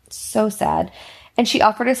 So sad. And she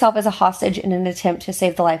offered herself as a hostage in an attempt to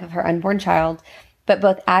save the life of her unborn child, but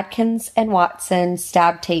both Adkins and Watson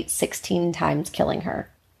stabbed Tate 16 times, killing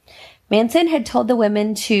her. Manson had told the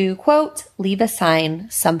women to, quote, leave a sign,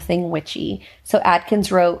 something witchy. So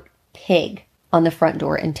Adkins wrote pig on the front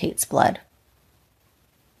door in Tate's blood.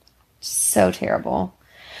 So terrible.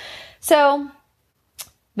 So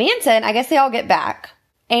Manson, I guess they all get back.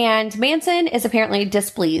 And Manson is apparently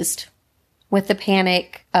displeased with the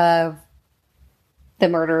panic of the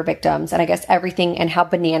murder victims and I guess everything and how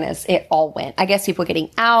bananas it all went. I guess people getting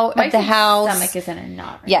out of the house. My stomach is in a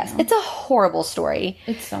knot right Yes, now. it's a horrible story.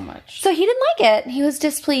 It's so much. So he didn't like it. He was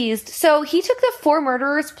displeased. So he took the 4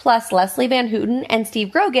 murderers plus Leslie Van Houten and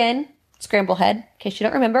Steve Grogan, Scramblehead, in case you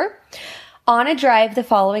don't remember, on a drive the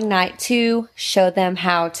following night to show them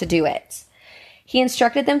how to do it. He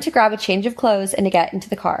instructed them to grab a change of clothes and to get into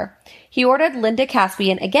the car. He ordered Linda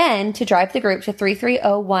Caspian again to drive the group to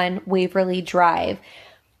 3301 Waverly Drive.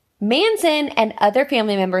 Manson and other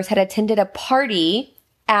family members had attended a party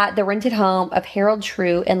at the rented home of Harold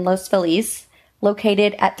True in Los Feliz,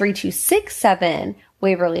 located at 3267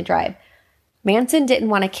 Waverly Drive. Manson didn't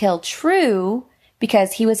want to kill True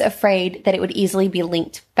because he was afraid that it would easily be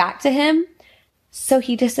linked back to him, so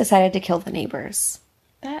he just decided to kill the neighbors.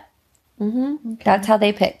 Okay. That's how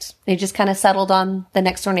they picked. They just kind of settled on the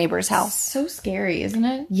next door neighbor's house. So scary, isn't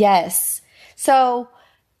it? Yes. So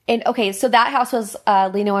that house was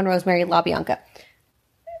Lino and Rosemary LaBianca.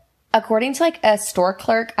 According to like a store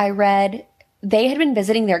clerk I read, they had been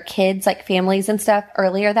visiting their kids, like families and stuff,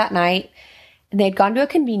 earlier that night. And they had gone to a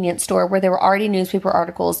convenience store where there were already newspaper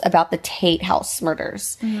articles about the Tate house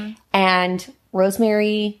murders. Mm-hmm. And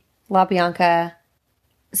Rosemary LaBianca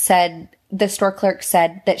said, the store clerk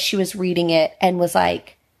said that she was reading it and was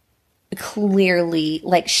like clearly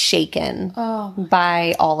like shaken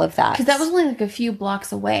by all of that. Because that was only like a few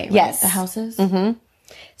blocks away, right? Yes. The houses. Mm-hmm.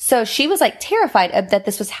 So she was like terrified that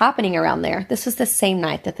this was happening around there. This was the same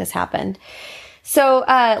night that this happened. So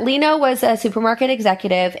Lino was a supermarket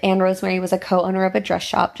executive and Rosemary was a co-owner of a dress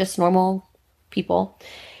shop, just normal people.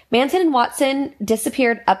 Manson and Watson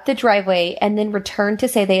disappeared up the driveway and then returned to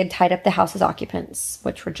say they had tied up the house's occupants,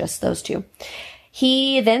 which were just those two.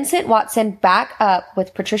 He then sent Watson back up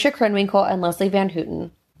with Patricia Krenwinkel and Leslie Van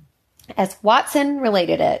Houten. As Watson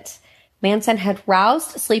related it, Manson had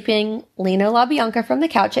roused sleeping Lino LaBianca from the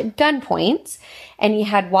couch at gunpoint, and he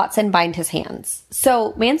had Watson bind his hands.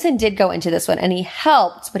 So Manson did go into this one, and he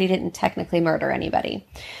helped, but he didn't technically murder anybody.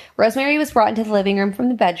 Rosemary was brought into the living room from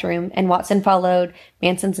the bedroom, and Watson followed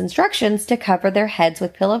Manson's instructions to cover their heads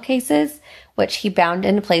with pillowcases, which he bound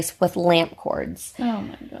into place with lamp cords. Oh,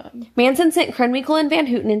 my God. Manson sent Krenwinkel and Van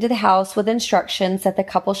Houten into the house with instructions that the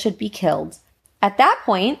couple should be killed. At that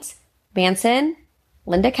point, Manson,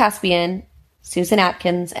 Linda Caspian, Susan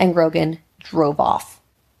Atkins, and Grogan drove off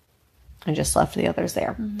and just left the others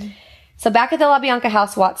there. Mm-hmm. So back at the LaBianca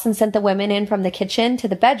house, Watson sent the women in from the kitchen to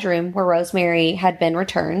the bedroom where Rosemary had been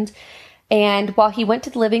returned. And while he went to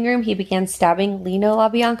the living room, he began stabbing Lino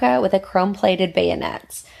LaBianca with a chrome-plated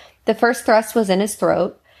bayonet. The first thrust was in his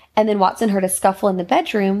throat, and then Watson heard a scuffle in the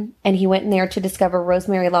bedroom, and he went in there to discover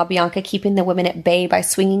Rosemary LaBianca keeping the women at bay by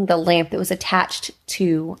swinging the lamp that was attached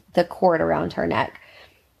to the cord around her neck.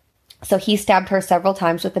 So he stabbed her several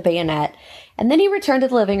times with the bayonet, and then he returned to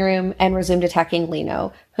the living room and resumed attacking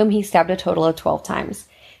Lino, whom he stabbed a total of 12 times.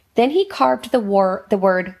 Then he carved the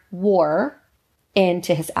word war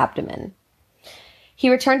into his abdomen. He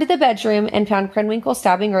returned to the bedroom and found Krenwinkel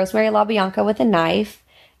stabbing Rosemary LaBianca with a knife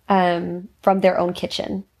from their own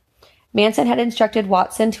kitchen. Manson had instructed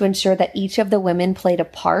Watson to ensure that each of the women played a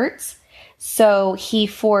part, so he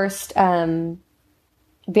forced Van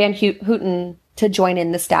Houten to join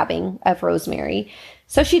in the stabbing of Rosemary.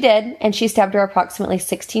 So she did, and she stabbed her approximately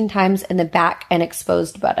 16 times in the back and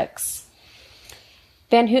exposed buttocks.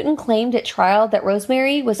 Van Houten claimed at trial that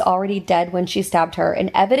Rosemary was already dead when she stabbed her,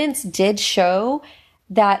 and evidence did show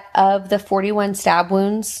that of the 41 stab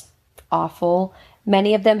wounds, awful,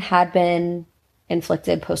 many of them had been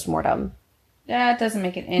inflicted post-mortem. That doesn't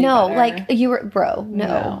make it any No, better. like, you were, bro,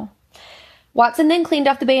 no. Watson then cleaned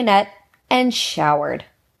off the bayonet and showered.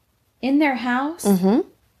 In their house? Mm-hmm.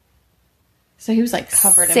 So he was, like,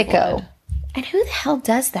 covered in Sicko. blood. And who the hell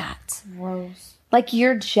does that? Gross. Like,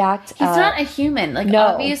 you're jacked He's up. not a human. Like, No.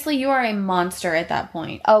 obviously you are a monster at that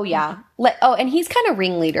point. Oh, yeah. And he's kind of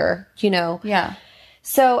ringleader, you know. Yeah.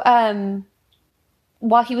 So,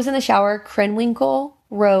 while he was in the shower, Krenwinkel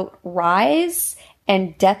wrote "Rise"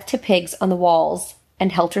 and "Death to Pigs" on the walls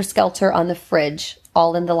and "Helter Skelter" on the fridge,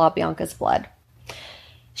 all in the LaBianca's blood.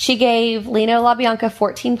 She gave Lino LaBianca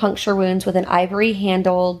 14 puncture wounds with an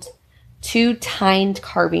ivory-handled, 2-tined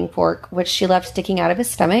carving fork, which she left sticking out of his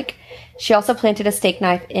stomach. She also planted a steak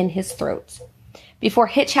knife in his throat. Before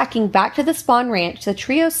hitchhiking back to the Spawn Ranch, the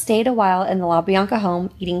trio stayed a while in the LaBianca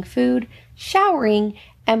home, eating food, showering,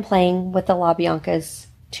 and playing with the LaBianca's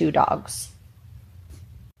 2 dogs.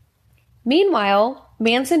 Meanwhile,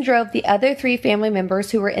 Manson drove the other 3 family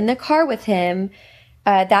members who were in the car with him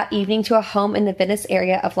that evening to a home in the Venice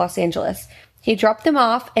area of Los Angeles. He dropped them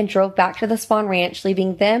off and drove back to the Spawn Ranch,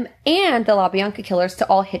 leaving them and the LaBianca killers to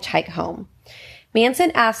all hitchhike home.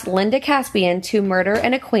 Manson asked Linda Caspian to murder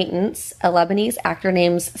an acquaintance, a Lebanese actor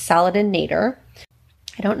named Saladin Nader.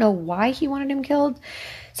 I don't know why he wanted him killed.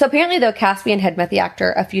 So apparently, though, Caspian had met the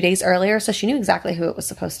actor a few days earlier, so she knew exactly who it was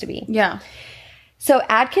supposed to be. Yeah. So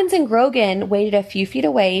Atkins and Grogan waited a few feet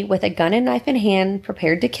away with a gun and knife in hand,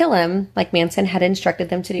 prepared to kill him, like Manson had instructed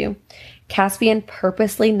them to do. Caspian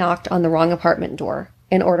purposely knocked on the wrong apartment door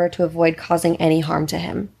in order to avoid causing any harm to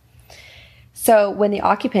him. So when the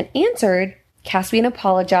occupant answered, Caspian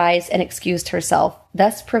apologized and excused herself,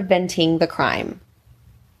 thus preventing the crime.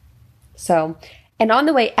 So, and on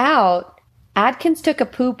the way out, Atkins took a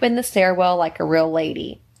poop in the stairwell like a real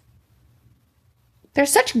lady. They're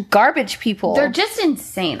such garbage people. They're just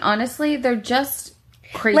insane. Honestly, they're just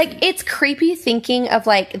crazy. Like, it's creepy thinking of,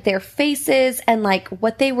 like, their faces and, like,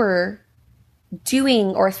 what they were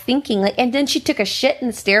doing or thinking. Like, and then she took a shit in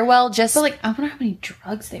the stairwell just... But, like, I wonder how many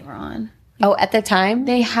drugs they were on. Oh, at the time?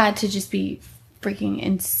 They had to just be freaking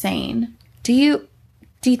insane. Do you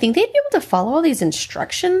think they'd be able to follow all these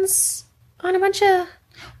instructions on a bunch of...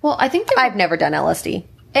 Well, I think I've never done LSD.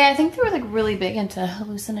 I think they were, like, really big into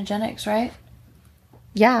hallucinogenics, right?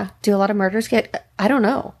 Yeah. Do a lot of murders get... I don't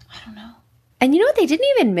know. I don't know. And you know what? They didn't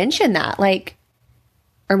even mention that. Like,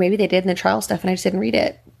 or maybe they did in the trial stuff and I just didn't read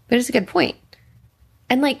it. But it's a good point.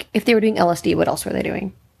 And, like, if they were doing LSD, what else were they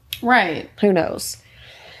doing? Right. Who knows?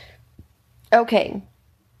 Okay.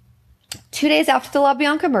 2 days after the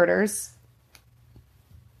LaBianca murders...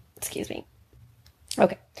 Excuse me.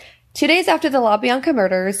 Okay. 2 days after the LaBianca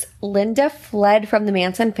murders, Linda fled from the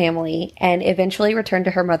Manson family and eventually returned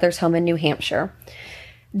to her mother's home in New Hampshire.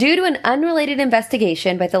 Due to an unrelated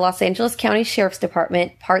investigation by the Los Angeles County Sheriff's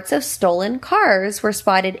Department, parts of stolen cars were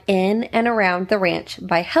spotted in and around the ranch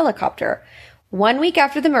by helicopter. 1 week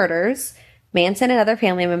after the murders, Manson and other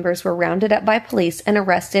family members were rounded up by police and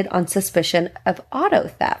arrested on suspicion of auto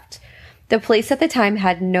theft. The police at the time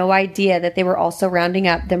had no idea that they were also rounding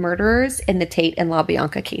up the murderers in the Tate and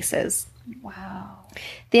LaBianca cases. Wow.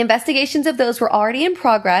 The investigations of those were already in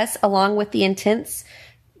progress, along with the intense,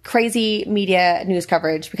 crazy media news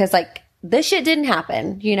coverage, because, like, this shit didn't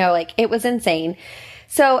happen. You know, like, it was insane.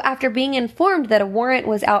 So after being informed that a warrant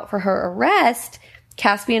was out for her arrest,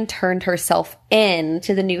 Caspian turned herself in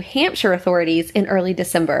to the New Hampshire authorities in early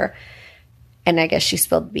December. And I guess she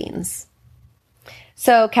spilled beans.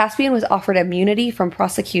 So Caspian was offered immunity from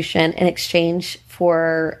prosecution in exchange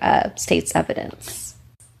for state's evidence.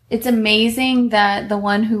 It's amazing that the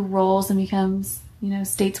one who rolls and becomes,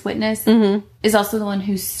 state's witness is also the one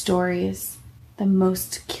whose story is the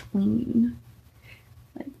most clean.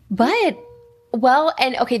 But, well,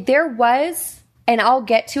 and okay, there was, and I'll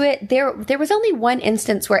get to it, there was only one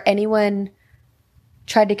instance where anyone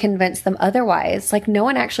tried to convince them otherwise. Like, no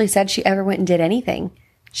one actually said she ever went and did anything.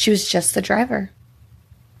 She was just the driver.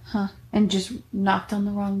 Huh. And just knocked on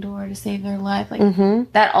the wrong door to save their life. Like,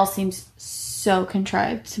 that all seems so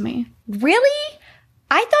contrived to me. Really?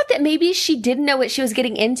 I thought that maybe she didn't know what she was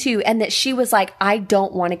getting into and that she was like, I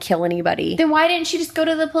don't want to kill anybody. Then why didn't she just go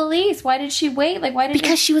to the police? Why did she wait? Like, why did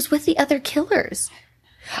Because she was with the other killers.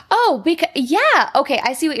 Oh, because, yeah. Okay,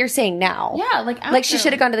 I see what you're saying now. Yeah, like after. Like she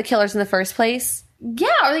should have gone to the killers in the first place. Yeah,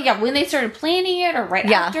 or when they started planning it or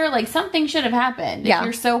after, like something should have happened. If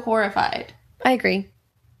you're so horrified. I agree.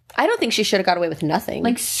 I don't think she should have got away with nothing.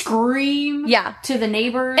 Like scream to the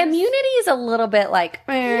neighbors. Immunity is a little bit like,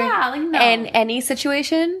 no. In any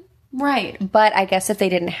situation. Right. But I guess if they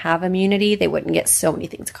didn't have immunity, they wouldn't get so many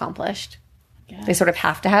things accomplished. They sort of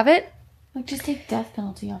have to have it. Like, just take death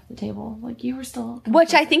penalty off the table. Like, you were still... complicit.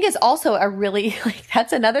 Which I think is also a really, like,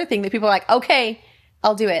 that's another thing that people are like, okay,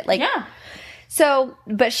 I'll do it. Like, yeah. So,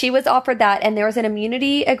 but she was offered that, and there was an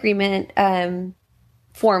immunity agreement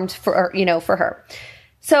formed for her.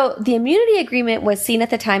 So the immunity agreement was seen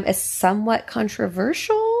at the time as somewhat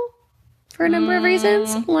controversial for a number of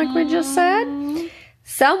reasons, like we just said.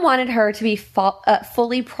 Some wanted her to be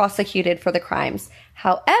fully prosecuted for the crimes.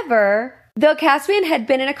 However, though Caspian had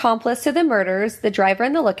been an accomplice to the murders, the driver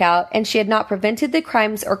and the lookout, and she had not prevented the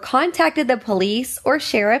crimes or contacted the police or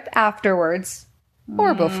sheriff afterwards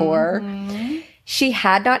or before, she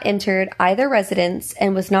had not entered either residence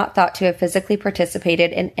and was not thought to have physically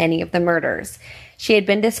participated in any of the murders. She had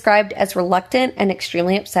been described as reluctant and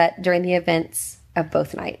extremely upset during the events of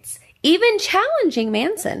both nights, even challenging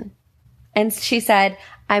Manson. And she said,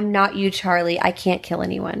 I'm not you, Charlie. I can't kill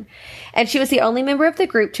anyone. And she was the only member of the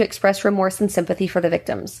group to express remorse and sympathy for the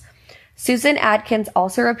victims. Susan Adkins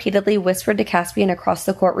also repeatedly whispered to Caspian across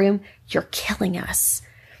the courtroom, you're killing us.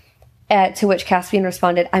 To which Caspian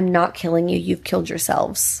responded, I'm not killing you. You've killed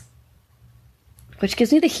yourselves. Which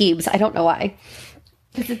gives me the heebs. I don't know why.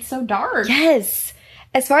 Because it's so dark. Yes.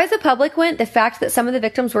 As far as the public went, the fact that some of the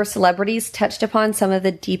victims were celebrities touched upon some of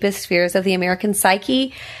the deepest fears of the American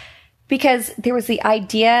psyche, because there was the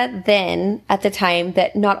idea then at the time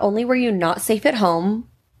that not only were you not safe at home,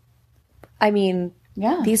 I mean,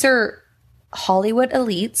 these are Hollywood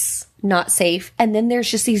elites, not safe. And then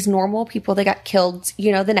there's just these normal people that got killed,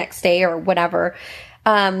 the next day or whatever.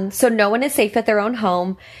 So no one is safe at their own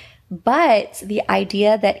home. But the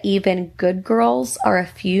idea that even good girls are a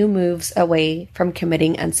few moves away from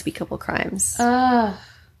committing unspeakable crimes.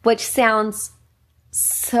 Which sounds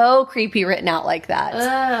so creepy written out like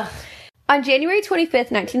that. On January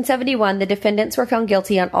 25th, 1971, the defendants were found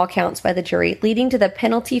guilty on all counts by the jury, leading to the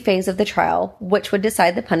penalty phase of the trial, which would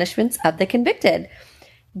decide the punishments of the convicted.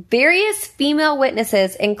 Various female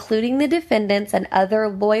witnesses, including the defendants and other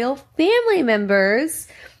loyal family members,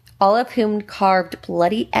 all of whom carved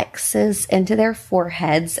bloody X's into their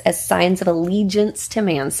foreheads as signs of allegiance to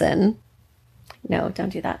Manson. No,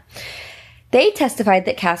 don't do that. They testified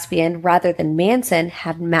that Caspian, rather than Manson,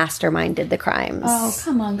 had masterminded the crimes. Oh,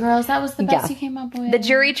 come on, girls. That was the best you came up with.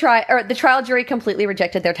 The trial jury completely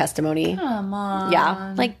rejected their testimony. Come on.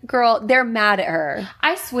 Yeah. Like, girl, they're mad at her.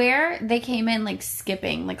 I swear they came in, like,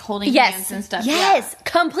 skipping, like, holding hands and stuff. Yes. Yeah.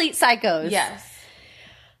 Complete psychos. Yes.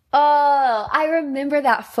 Oh, I remember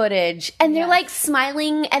that footage. And they're like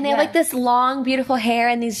smiling and they have like this long, beautiful hair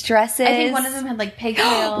and these dresses. I think one of them had like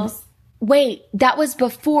pigtails. Wait, that was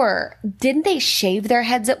before. Didn't they shave their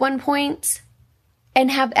heads at one point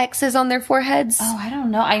and have X's on their foreheads? Oh, I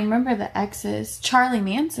don't know. I remember the X's. Charlie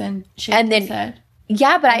Manson shaved his head.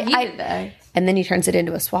 Yeah, but and then he turns it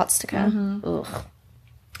into a swastika. Ugh.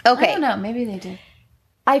 Okay. I don't know. Maybe they did.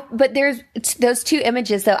 But there's those two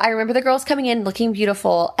images, though. I remember the girls coming in looking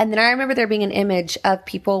beautiful, and then I remember there being an image of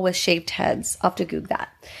people with shaved heads. I'll have to Google that.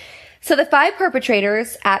 So the 5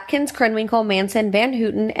 perpetrators, Atkins, Krenwinkel, Manson, Van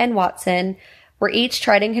Houten, and Watson, were each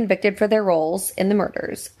tried and convicted for their roles in the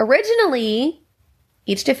murders. Originally,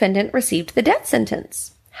 each defendant received the death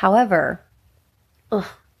sentence. However,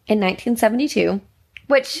 in 1972,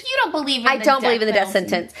 which You don't believe in I don't believe in the death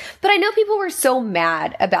sentence, but I know people were so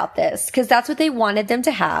mad about this because that's what they wanted them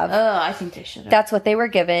to have. Oh, I think they should have. That's what they were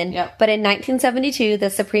given. Yep. But in 1972, the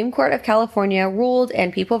Supreme Court of California ruled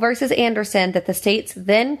in People versus Anderson that the state's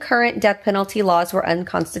then current death penalty laws were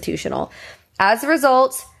unconstitutional. As a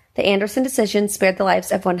result, the Anderson decision spared the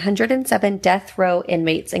lives of 107 death row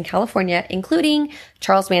inmates in California, including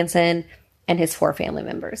Charles Manson and his 4 family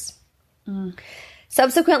members.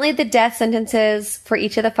 Subsequently, the death sentences for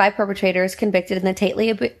each of the 5 perpetrators convicted in the Tate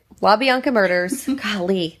LaBianca murders.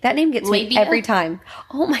 Golly, that name gets me every time.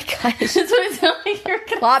 Oh my gosh. That's what it sounded like you were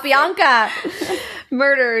gonna LaBianca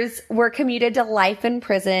murders were commuted to life in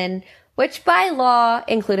prison, which by law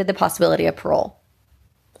included the possibility of parole.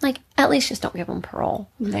 Like, at least just don't give them parole.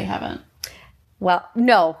 They haven't. Well,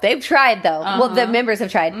 no, they've tried though. Well, the members have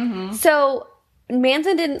tried. So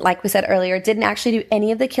Manson didn't, like we said earlier, didn't actually do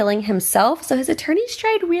any of the killing himself. So his attorneys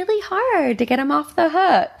tried really hard to get him off the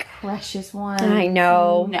hook. Precious one. I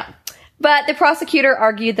know. No. But the prosecutor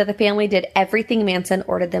argued that the family did everything Manson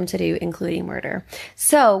ordered them to do, including murder.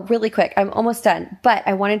 So really quick, I'm almost done, but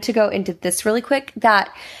I wanted to go into this really quick,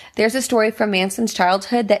 that there's a story from Manson's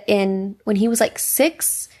childhood that when he was like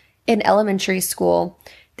 6 in elementary school,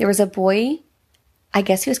 there was a boy, I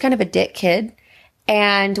guess he was kind of a dick kid.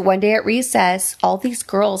 And one day at recess, all these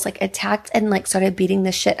girls like attacked and like started beating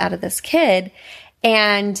the shit out of this kid.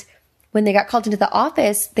 And when they got called into the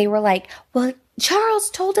office, they were like, well,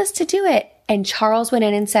 Charles told us to do it. And Charles went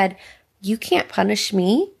in and said, you can't punish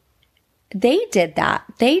me. They did that.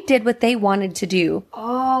 They did what they wanted to do.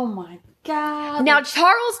 Oh my God. Now,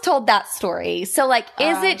 Charles told that story. So like,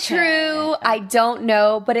 is it true? I don't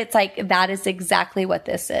know. But it's like, that is exactly what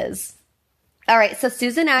this is. All right, so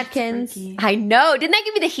Susan Atkins. I know. Didn't I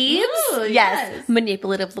give you the heaves? Ooh, yes.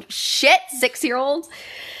 Manipulative little shit, 6-year-old.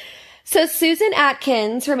 So Susan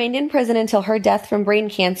Atkins remained in prison until her death from brain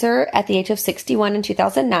cancer at the age of 61 in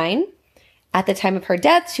 2009. At the time of her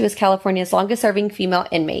death, she was California's longest-serving female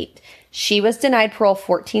inmate. She was denied parole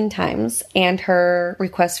 14 times, and her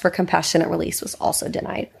request for compassionate release was also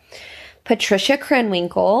denied. Patricia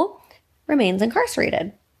Krenwinkel remains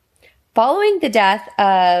incarcerated. Following the death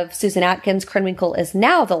of Susan Atkins, Krenwinkel is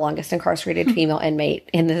now the longest incarcerated female inmate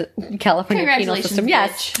in the California penal system.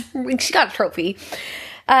 Yes, she got a trophy.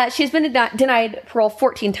 She's been denied parole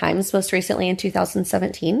 14 times, most recently in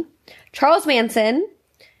 2017. Charles Manson,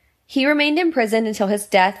 he remained in prison until his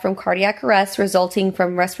death from cardiac arrest resulting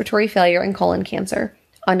from respiratory failure and colon cancer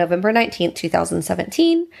on November 19th,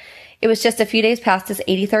 2017. It was just a few days past his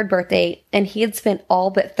 83rd birthday, and he had spent all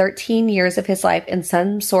but 13 years of his life in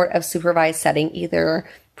some sort of supervised setting, either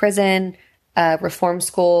prison, reform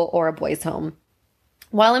school, or a boys' home.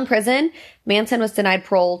 While in prison, Manson was denied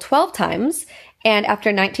parole 12 times, and after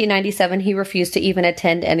 1997, he refused to even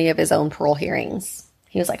attend any of his own parole hearings.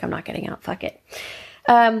 He was like, I'm not getting out, fuck it.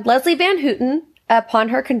 Leslie Van Houten, upon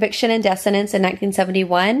her conviction and death sentence in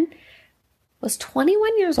 1971, was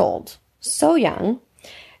 21 years old. So young.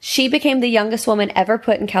 She became the youngest woman ever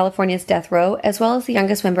put in California's death row, as well as the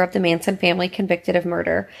youngest member of the Manson family convicted of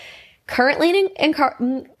murder. Currently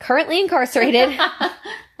incarcerated,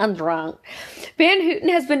 I'm drunk. Van Houten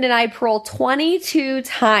has been denied parole 22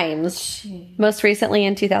 times, most recently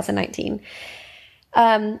in 2019.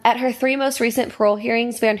 At her 3 most recent parole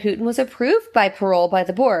hearings, Van Houten was approved by parole by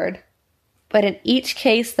the board. But in each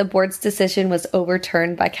case, the board's decision was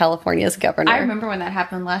overturned by California's governor. I remember when that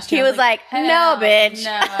happened last year. He was like, no, bitch.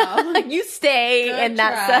 No. You stay in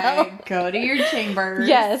that cell. Go to your chambers.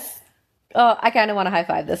 Yes. Oh, I kind of want to high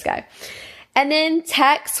five this guy. And then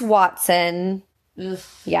Tex Watson. Ugh.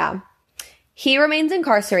 Yeah. He remains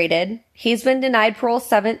incarcerated. He's been denied parole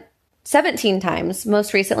 17 times,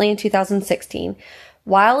 most recently in 2016.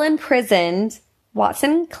 While imprisoned,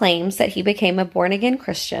 Watson claims that he became a born-again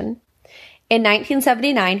Christian. In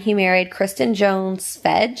 1979, he married Kristen Jones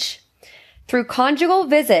Fedge. Through conjugal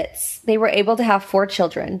visits, they were able to have 4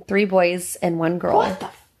 children, 3 boys and 1 girl. What the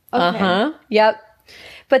Okay. Yep.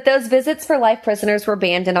 But those visits for life prisoners were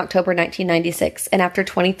banned in October 1996, and after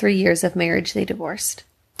 23 years of marriage, they divorced.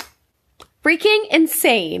 Freaking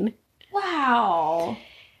insane. Wow.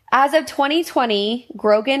 As of 2020,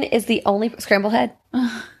 Grogan is the only... Scramblehead?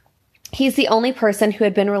 He's the only person who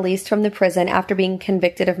had been released from the prison after being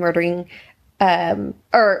convicted of murdering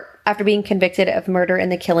or after being convicted of murder in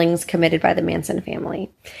the killings committed by the Manson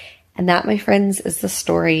family. And that, my friends, is the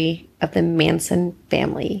story of the Manson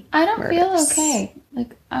family. I don't murders. feel okay.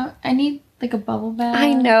 Like, I need like a bubble bath.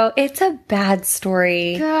 I know. It's a bad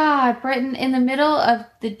story. God, Britton, in the middle of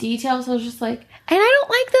the details, I was just like... And I don't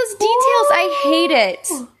like those details. I hate it.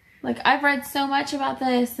 Like, I've read so much about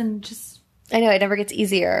this and just... I know, it never gets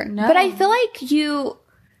easier. No. But I feel like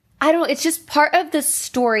I don't know, it's just part of the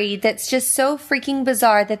story that's just so freaking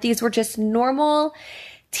bizarre that these were just normal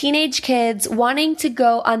teenage kids wanting to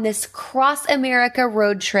go on this cross-America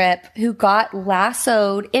road trip who got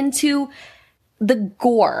lassoed into the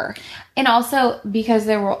gore. And also, because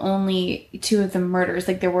there were only 2 of the murders,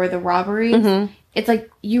 like there were the robberies, it's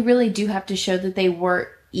like you really do have to show that they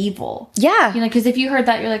were evil. Yeah. You know, because if you heard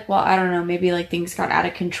that, you're like, well, I don't know, maybe like things got out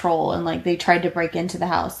of control and like they tried to break into the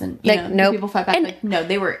house and you know, nope. people fight back. And, like, no,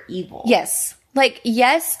 they were evil. Yes. Like,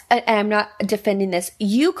 yes, and I'm not defending this.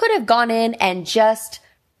 You could have gone in and just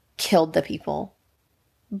killed the people.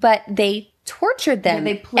 But they tortured them.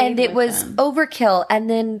 Yeah, they played and it with was them. Overkill. And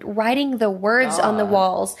then writing the words on the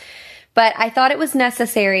walls. But I thought it was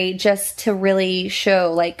necessary just to really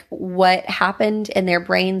show like what happened in their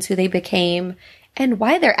brains, who they became, and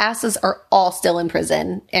why their asses are all still in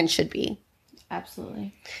prison and should be.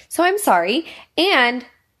 Absolutely. So I'm sorry. And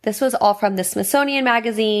this was all from the Smithsonian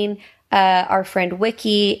Magazine, our friend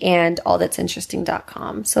Wiki, and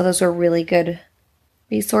allthat'sinteresting.com. So those were really good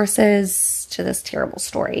resources to this terrible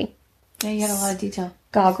story. Yeah, you had a lot of detail.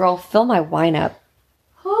 God, girl, fill my wine up.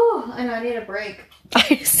 Oh, I know, I need a break.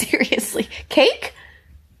 Seriously. Cake?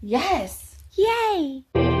 Yes. Yay.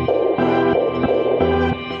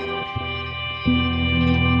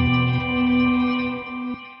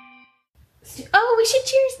 Oh, we should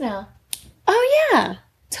cheers now. Oh, yeah.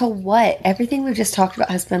 To what? Everything we've just talked about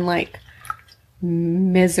has been like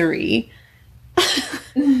misery.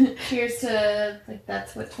 Cheers to, like,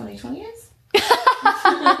 that's what 2020 is?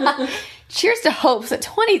 Cheers to hopes that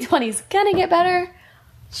 2020 is gonna get better.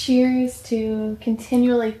 Cheers to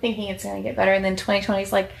continually thinking it's going to get better, and then 2020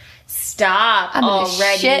 is like, stop I'm gonna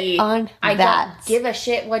already. shit on I that. don't give a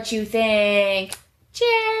shit what you think.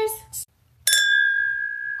 Cheers.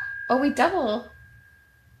 Oh, we double.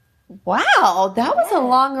 Wow, that was a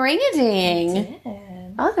long ring-a-ding. Did.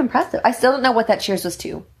 That was impressive. I still don't know what that cheers was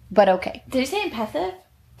to, but okay. Did you say impressive?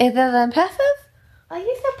 Is that impressive? Oh,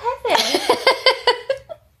 you're so passive.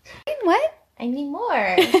 What? I need more.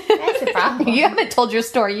 That's the problem. You haven't told your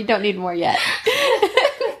story. You don't need more yet.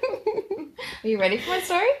 Are you ready for my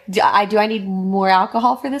story? Do I need more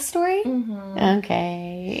alcohol for this story? Mm-hmm.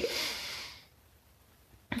 Okay.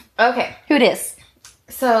 Okay. Who it is?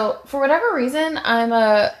 So, for whatever reason, I'm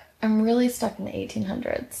really stuck in the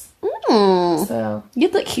 1800s. So,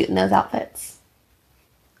 You'd look cute in those outfits.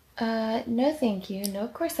 no thank you. No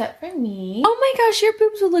corset for me. Oh my gosh, your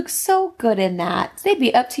boobs would look so good in that. They'd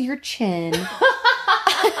be up to your chin.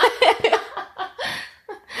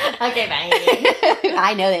 Okay, bye.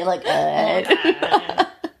 I know they look good.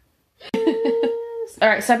 All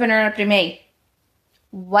right, stop interrupting me.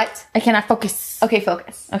 What? I cannot focus. Okay,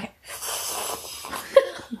 focus. Okay.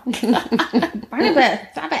 Barnabas,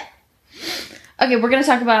 stop it. Okay, we're going to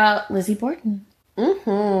talk about Lizzie Borden.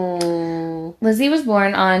 Mm-hmm. Lizzie was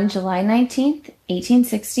born on July 19th,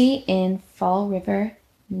 1860 in Fall River,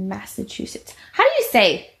 Massachusetts. How do you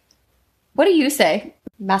say? What do you say?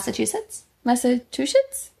 Massachusetts?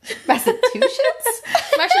 Massachusetts? Massachusetts?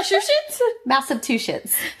 Massachusetts?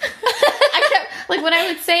 Massachusetts. I kept, like, when I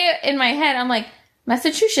would say it in my head, I'm like,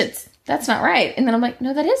 Massachusetts. That's not right. And then I'm like,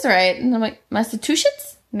 no, that is right. And I'm like,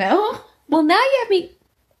 Massachusetts? No. Well, now you have me.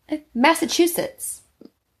 Massachusetts.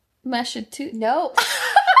 Massachusetts. No.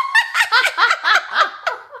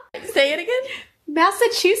 Say it again.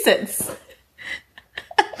 Massachusetts.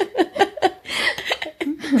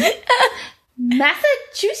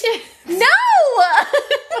 Massachusetts. No!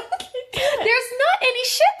 There's not any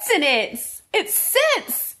shits in it. It's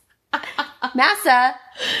sits. Massa.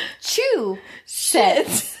 Chew.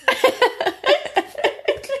 Sits.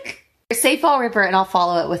 Say Fall River and I'll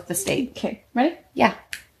follow it with the state. Okay, ready? Yeah.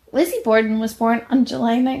 Lizzie Borden was born on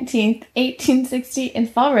July 19th, 1860 in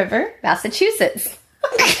Fall River, Massachusetts.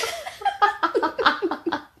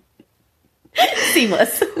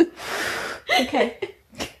 Seamless. Okay.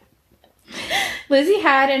 Lizzie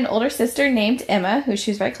had an older sister named Emma, who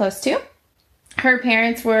she was very close to. Her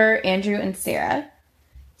parents were Andrew and Sarah.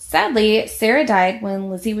 Sadly, Sarah died when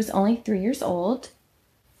Lizzie was only 3 years old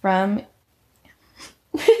from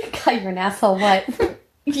God, you're an asshole. What?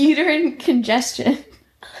 uterine congestion.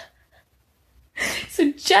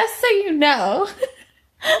 So just so you know,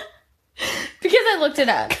 because I looked it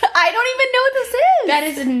up. I don't even know what this is. That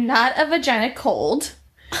is not a vagina cold.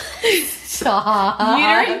 Stop.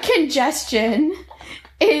 Uterine congestion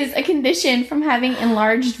is a condition from having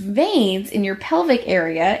enlarged veins in your pelvic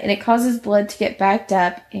area, and it causes blood to get backed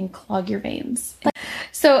up and clog your veins.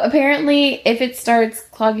 So apparently, if it starts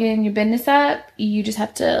clogging your business up, you just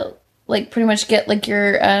have to like pretty much get like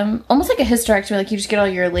your almost like a hysterectomy. Like you just get all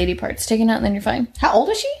your lady parts taken out, and then you're fine. How old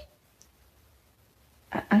is she?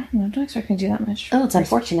 I don't know. I'm not expecting to do that much. Oh, it's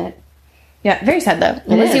unfortunate. Yeah, very sad though.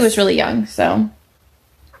 Lizzie was really young, so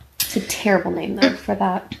it's a terrible name though for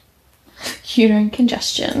that. Uterine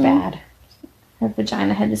congestion. It's bad. Her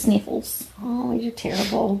vagina had the sniffles. Oh, you're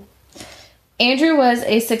terrible. Andrew was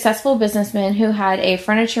a successful businessman who had a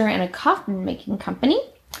furniture and a coffin making company.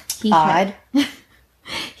 He had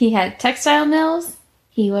textile mills.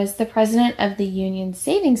 He was the president of the Union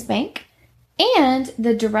Savings Bank and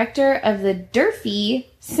the director of the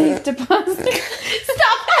Durfee Safe Deposit.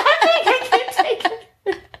 Stop laughing! I can't take it.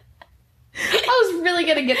 I was really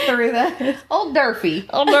going to get through that. Old Durfee.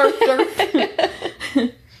 Old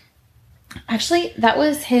Durfee. Actually, that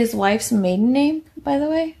was his wife's maiden name, by the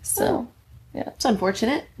way. So, yeah. It's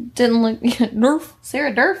unfortunate. Didn't look... Durf.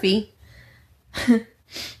 Sarah Durfee.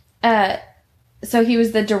 So he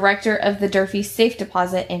was the director of the Durfee Safe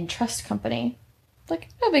Deposit and Trust Company. Like,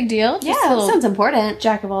 no big deal. Yeah, sounds important.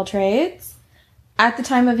 Jack of all trades. At the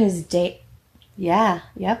time of his date... Yeah.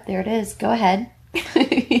 Yep, there it is. Go ahead.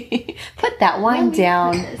 Put that wine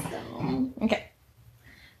down. Okay.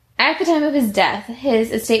 At the time of his death,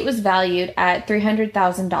 his estate was valued at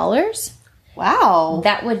 $300,000. Wow.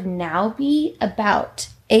 That would now be about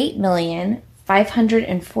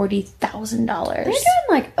 $8,540,000. They're doing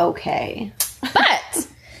like okay. But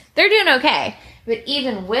they're doing okay. But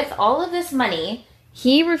even with all of this money,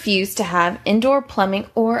 he refused to have indoor plumbing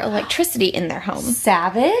or electricity in their home.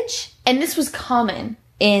 Savage. And this was common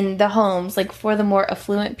in the homes, like for the more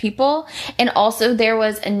affluent people. And also there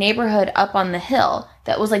was a neighborhood up on the hill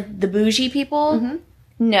that was like the bougie people. Mm-hmm.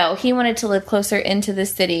 No, he wanted to live closer into the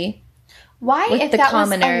city. Why, with if the that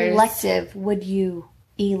commoners. was elective, would you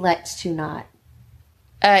elect to not?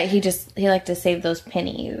 He liked to save those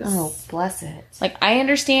pennies. Oh, bless it. Like, I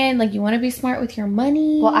understand, like, you want to be smart with your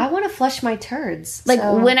money. Well, I want to flush my turds. Like,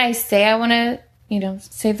 when I say I want to,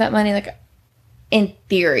 save that money, like, in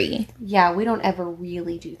theory. Yeah, we don't ever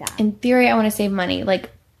really do that. In theory, I want to save money.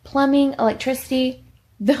 Like, plumbing, electricity,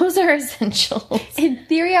 those are essentials. In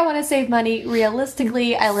theory, I want to save money.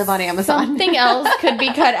 Realistically, I live on Amazon. Something else could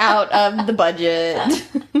be cut out of the budget.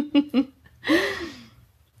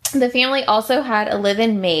 The family also had a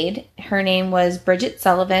live-in maid. Her name was Bridget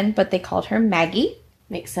Sullivan, but they called her Maggie.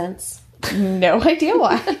 Makes sense. No idea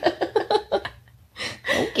why.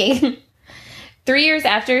 Okay. 3 years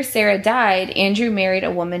after Sarah died, Andrew married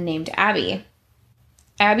a woman named Abby.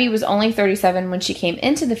 Abby was only 37 when she came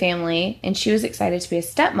into the family, and she was excited to be a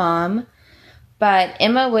stepmom. But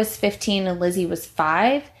Emma was 15 and Lizzie was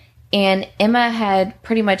 5, and Emma had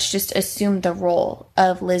pretty much just assumed the role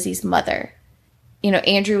of Lizzie's mother.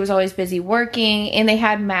 Andrew was always busy working, and they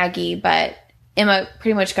had Maggie, but Emma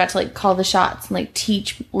pretty much got to, like, call the shots and, like,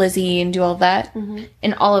 teach Lizzie and do all that. Mm-hmm.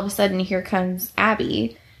 And all of a sudden, here comes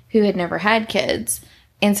Abby, who had never had kids.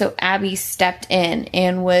 And so Abby stepped in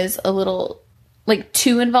and was a little, like,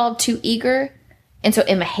 too involved, too eager. And so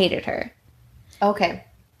Emma hated her. Okay.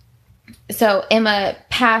 So Emma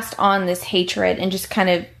passed on this hatred and just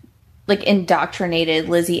kind of, like, indoctrinated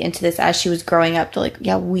Lizzie into this as she was growing up to, like,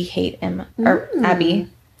 yeah, we hate Emma or Abby.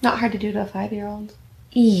 Not hard to do to a 5-year-old.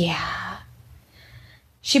 Yeah.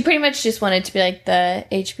 She pretty much just wanted to be like the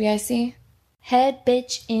HBIC. Head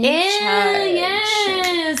bitch in charge.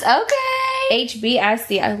 Yes. Okay.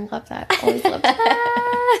 HBIC. I love that. Always loved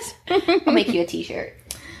that. I'll make you a t-shirt.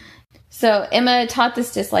 So Emma taught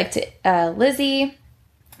this dislike to Lizzie.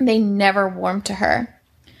 They never warmed to her.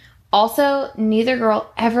 Also, neither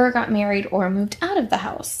girl ever got married or moved out of the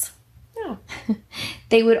house. No.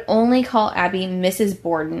 They would only call Abby Mrs.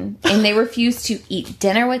 Borden, and they refused to eat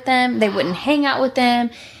dinner with them. They wouldn't hang out with them.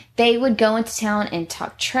 They would go into town and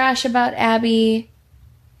talk trash about Abby.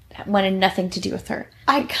 That wanted nothing to do with her.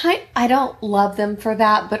 I don't love them for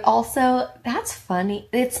that, but also that's funny.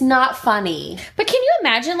 It's not funny. But can you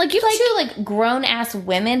imagine, like, you have two, like, grown-ass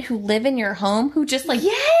women who live in your home who just, like,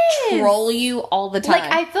 troll you all the time.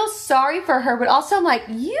 Like, I feel sorry for her, but also I'm like,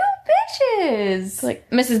 you bitches. Like,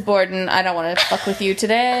 Mrs. Borden, I don't want to fuck with you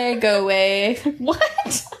today. Go away. What?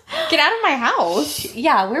 Get out of my house.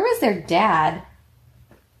 Yeah, where was their dad?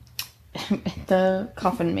 The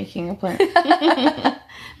coffin making a plant.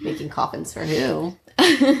 Making coffins for who?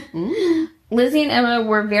 Lizzie and Emma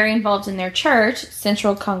were very involved in their church,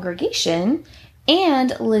 Central Congregation,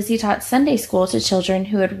 And Lizzie taught Sunday school to children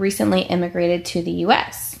who had recently immigrated to the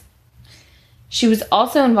U.S. She was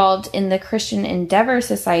also involved in the Christian Endeavor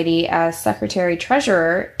Society as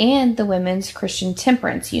secretary-treasurer and the Women's Christian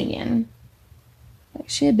Temperance Union.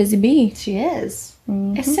 She a busy bee. She is.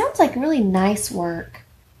 Mm-hmm. It sounds like really nice work.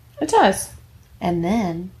 It does. And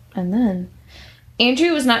then.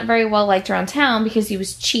 Andrew was not very well liked around town because he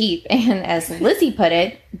was cheap and, as Lizzie put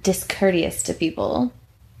it, discourteous to people.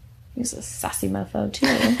 He was a sassy mofo, too.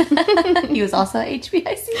 He was also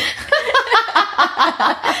HBIC.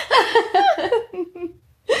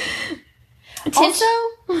 Also,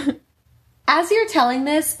 as you're telling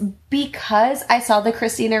this, because I saw the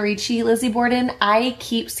Christina Ricci Lizzie Borden, I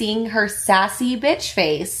keep seeing her sassy bitch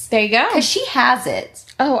face. There you go. Because she has it.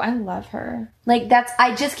 Oh, I love her. Like,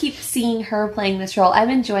 I just keep seeing her playing this role. I'm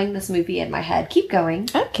enjoying this movie in my head. Keep going.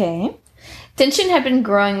 Okay. Tension had been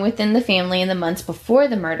growing within the family in the months before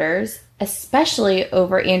the murders, especially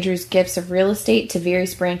over Andrew's gifts of real estate to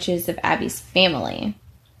various branches of Abby's family.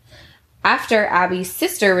 After Abby's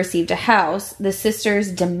sister received a house, the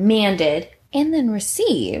sisters demanded, and then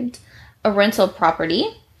received, a rental property,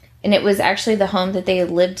 and it was actually the home that they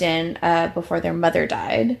had lived in before their mother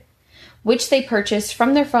died, which they purchased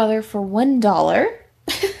from their father for $1.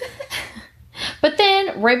 But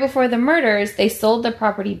then, right before the murders, they sold the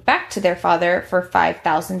property back to their father for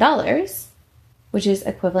 $5,000, which is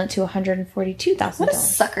equivalent to $142,000. What a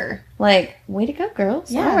sucker. Like, way to go,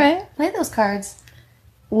 girls. Yeah. All right. Play those cards.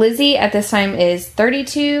 Lizzie at this time is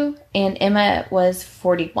 32, and Emma was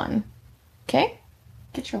 41. Okay?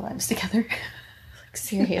 Get your lives together. Like,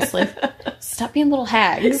 seriously. Stop being little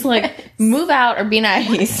hags. Like, move out or be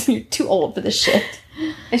nice. You're too old for this shit.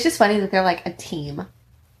 It's just funny that they're like a team.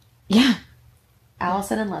 Yeah.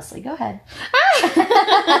 Allison and Leslie, go ahead.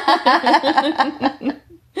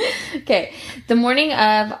 Okay. The morning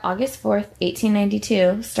of August 4th,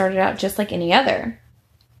 1892 started out just like any other.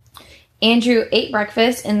 Andrew ate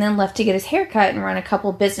breakfast and then left to get his hair cut and run a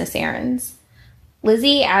couple business errands.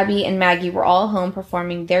 Lizzie, Abby, and Maggie were all home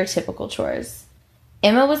performing their typical chores.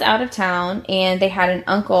 Emma was out of town, and they had an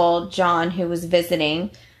uncle, John, who was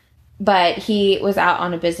visiting, but he was out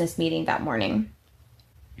on a business meeting that morning.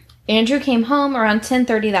 Andrew came home around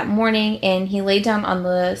 10:30 that morning, and he laid down on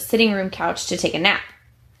the sitting room couch to take a nap.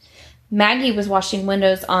 Maggie was washing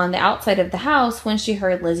windows on the outside of the house when she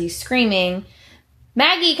heard Lizzie screaming,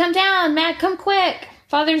 "Maggie, come down! Mag, come quick!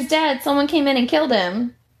 Father's dead. Someone came in and killed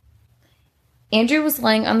him." Andrew was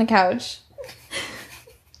lying on the couch.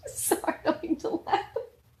 Sorry, I don't mean to laugh.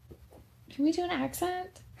 Can we do an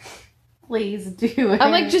accent? Please do it.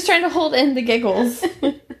 I'm like just trying to hold in the giggles.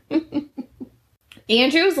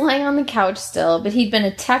 Andrew was lying on the couch still, but he'd been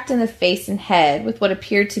attacked in the face and head with what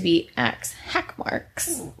appeared to be axe hack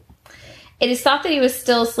marks. It is thought that he was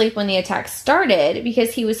still asleep when the attack started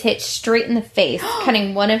because he was hit straight in the face,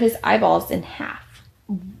 cutting one of his eyeballs in half.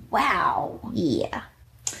 Wow. Yeah.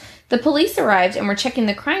 The police arrived and were checking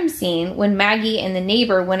the crime scene when Maggie and the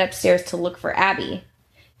neighbor went upstairs to look for Abby.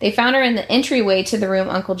 They found her in the entryway to the room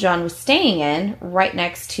Uncle John was staying in, right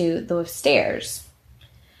next to the stairs.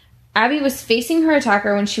 Abby was facing her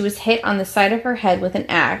attacker when she was hit on the side of her head with an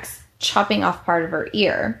axe, chopping off part of her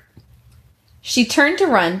ear. She turned to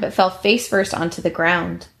run, but fell face first onto the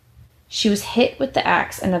ground. She was hit with the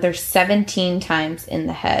axe another 17 times in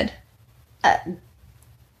the head.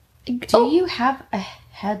 Do you have a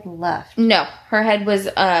head left? No, her head was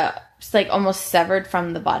like almost severed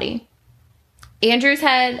from the body. Andrew's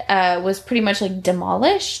head was pretty much like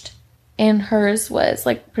demolished, and hers was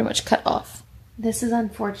like pretty much cut off. This is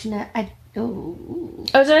unfortunate. Oh,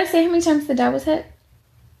 did I say how many times the dad was hit?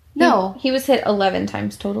 No. He was hit 11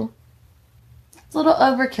 times total. It's a little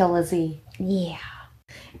overkill, Lizzie. Yeah.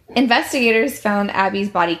 Investigators found Abby's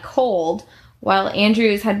body cold, while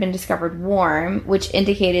Andrew's had been discovered warm, which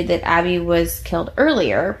indicated that Abby was killed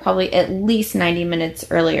earlier, probably at least 90 minutes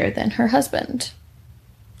earlier than her husband.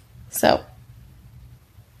 So,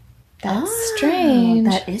 that's strange.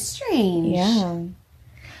 That is strange. Yeah.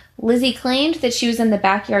 Lizzie claimed that she was in the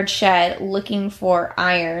backyard shed looking for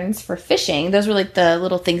irons for fishing. Those were like the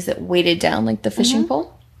little things that weighted down like the fishing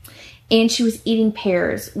pole. And she was eating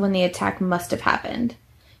pears when the attack must have happened.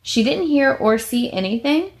 She didn't hear or see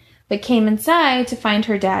anything, but came inside to find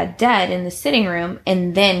her dad dead in the sitting room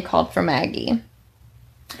and then called for Maggie.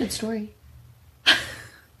 Good story.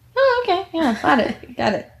 Oh, okay. Yeah,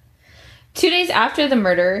 got it. 2 days after the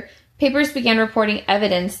murder, papers began reporting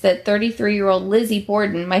evidence that 33-year-old Lizzie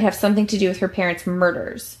Borden might have something to do with her parents'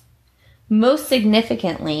 murders. Most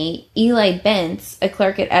significantly, Eli Bentz, a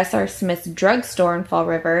clerk at S.R. Smith's drugstore in Fall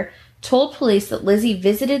River, told police that Lizzie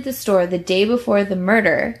visited the store the day before the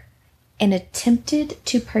murder and attempted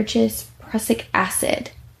to purchase prussic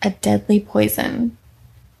acid, a deadly poison.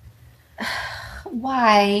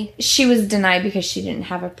 Why? She was denied because she didn't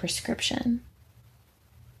have a prescription.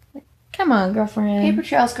 Like, come on, girlfriend. Paper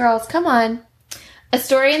trails, girls. Come on. A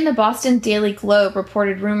story in the Boston Daily Globe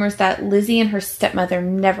reported rumors that Lizzie and her stepmother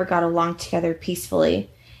never got along together peacefully,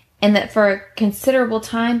 and that for a considerable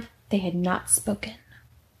time, they had not spoken.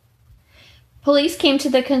 Police came to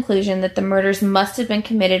the conclusion that the murders must have been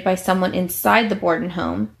committed by someone inside the Borden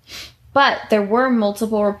home, but there were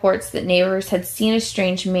multiple reports that neighbors had seen a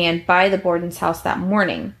strange man by the Borden's house that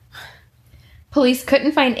morning. Police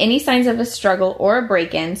couldn't find any signs of a struggle or a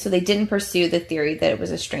break-in, so they didn't pursue the theory that it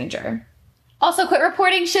was a stranger. Also, quit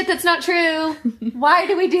reporting shit that's not true. Why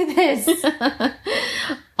do we do this?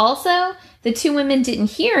 Also, the two women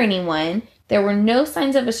didn't hear anyone. There were no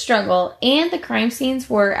signs of a struggle, and the crime scenes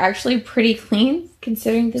were actually pretty clean,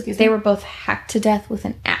 considering that they were both hacked to death with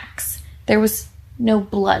an axe. There was no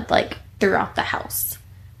blood, like, throughout the house.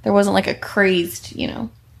 There wasn't, like, a crazed,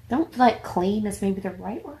 Don't feel like clean is maybe the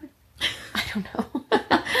right word. I don't know.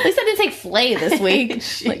 At least I didn't take flay this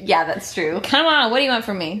week. Yeah, that's true. Come on, what do you want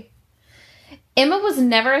from me? Emma was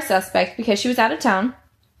never a suspect because she was out of town.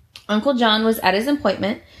 Uncle John was at his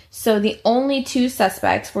appointment, so the only two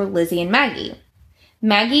suspects were Lizzie and Maggie.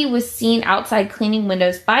 Maggie was seen outside cleaning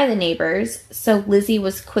windows by the neighbors, so Lizzie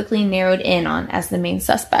was quickly narrowed in on as the main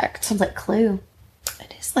suspect. Sounds like Clue.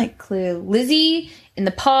 It is like Clue. Lizzie in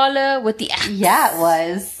the parlor with the axe. Yeah, it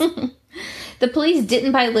was. The police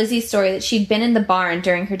didn't buy Lizzie's story that she'd been in the barn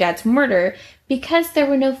during her dad's murder because there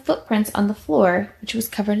were no footprints on the floor, which was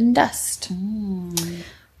covered in dust.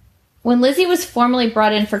 When Lizzie was formally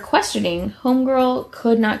brought in for questioning, Homegirl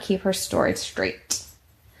could not keep her story straight.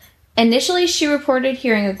 Initially, she reported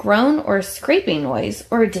hearing a groan or a scraping noise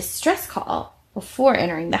or a distress call before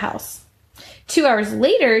entering the house. 2 hours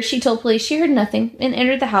later, she told police she heard nothing and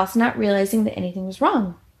entered the house not realizing that anything was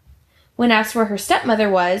wrong. When asked where her stepmother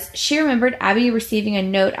was, she remembered Abby receiving a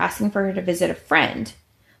note asking for her to visit a friend.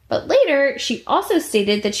 But later, she also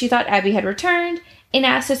stated that she thought Abby had returned and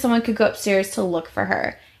asked if someone could go upstairs to look for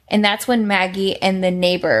her. And that's when Maggie and the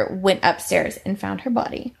neighbor went upstairs and found her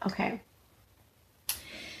body. Okay.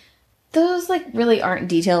 Those, really aren't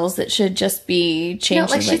details that should just be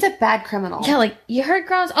changed. No, she's a bad criminal. Yeah, you heard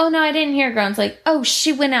groans? Oh, no, I didn't hear groans. Oh,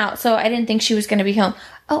 she went out, so I didn't think she was going to be home.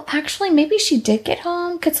 Oh, actually, maybe she did get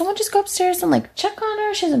home. Could someone just go upstairs and, check on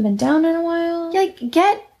her? She hasn't been down in a while.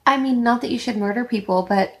 Yeah, not that you should murder people,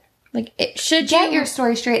 but... it should get your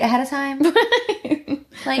story straight ahead of time.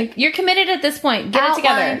 You're committed at this point. Get it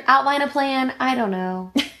together. Outline a plan. I don't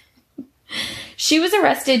know. She was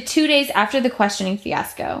arrested 2 days after the questioning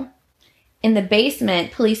fiasco. In the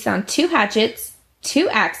basement, police found 2 hatchets, 2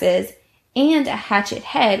 axes, and a hatchet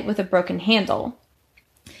head with a broken handle.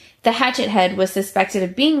 The hatchet head was suspected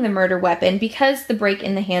of being the murder weapon because the break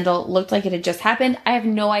in the handle looked like it had just happened. I have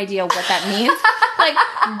no idea what that means.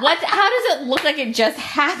 How does it look like it just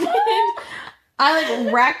happened? I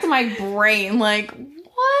racked my brain. What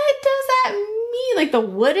does that mean? The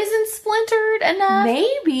wood isn't splintered enough?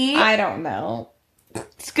 Maybe. I don't know.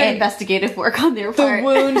 It's good investigative work on their part. The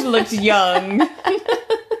wound looked young.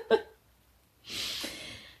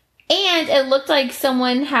 And it looked like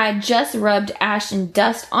someone had just rubbed ash and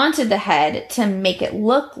dust onto the head to make it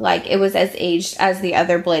look like it was as aged as the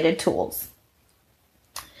other bladed tools.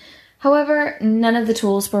 However, none of the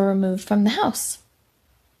tools were removed from the house.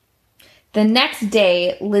 The next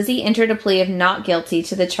day, Lizzie entered a plea of not guilty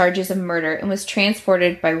to the charges of murder and was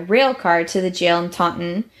transported by rail car to the jail in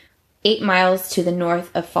Taunton, 8 miles to the north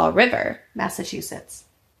of Fall River. Massachusetts.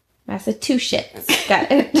 Got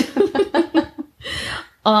it.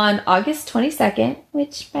 On August 22nd,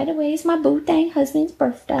 which, by the way, is my boo-thang husband's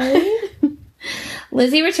birthday,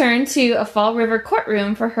 Lizzie returned to a Fall River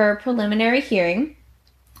courtroom for her preliminary hearing,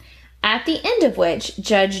 at the end of which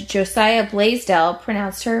Judge Josiah Blaisdell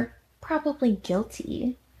pronounced her probably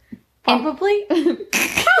guilty. Probably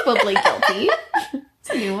guilty. It's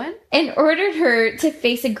a new one. And ordered her to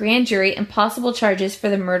face a grand jury and possible charges for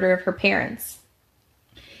the murder of her parents.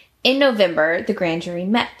 In November, the grand jury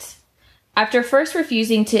met. After first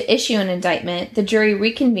refusing to issue an indictment, the jury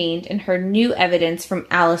reconvened and heard new evidence from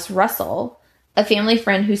Alice Russell, a family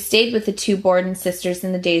friend who stayed with the 2 Borden sisters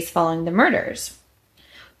in the days following the murders.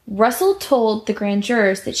 Russell told the grand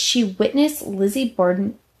jurors that she witnessed Lizzie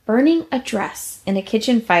Borden burning a dress in a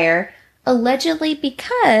kitchen fire, allegedly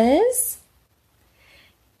because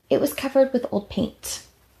it was covered with old paint.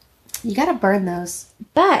 You gotta burn those.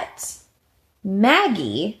 But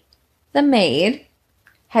Maggie, the maid,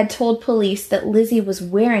 had told police that Lizzie was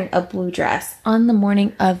wearing a blue dress on the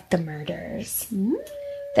morning of the murders.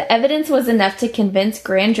 The evidence was enough to convince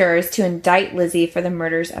grand jurors to indict Lizzie for the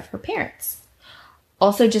murders of her parents.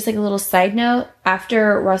 Also, just like a little side note,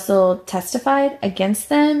 after Russell testified against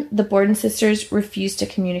them, the Borden sisters refused to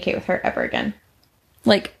communicate with her ever again.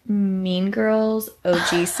 Like Mean Girls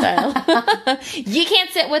OG style. You can't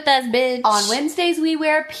sit with us, bitch. On Wednesdays, we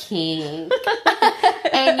wear pink.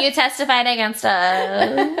 And you testified against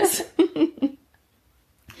us.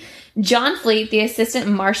 John Fleet, the assistant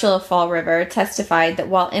marshal of Fall River, testified that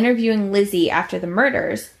while interviewing Lizzie after the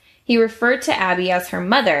murders, he referred to Abby as her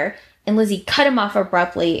mother, and Lizzie cut him off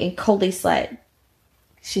abruptly and coldly said,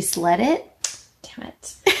 She sled it? Damn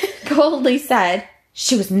it. Coldly said,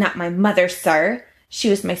 "She was not my mother, sir. She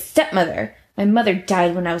was my stepmother. My mother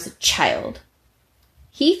died when I was a child."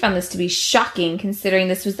 He found this to be shocking, considering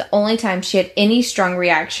this was the only time she had any strong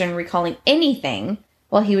reaction recalling anything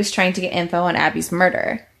while he was trying to get info on Abby's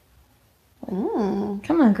murder.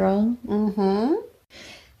 Come on, girl. Mm-hmm.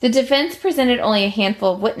 The defense presented only a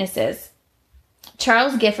handful of witnesses.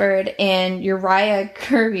 Charles Gifford and Uriah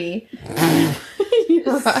Kirby. I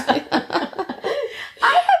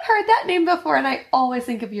have heard that name before, and I always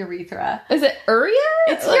think of urethra. Is it Uriah?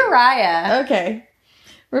 It's Uriah. Okay.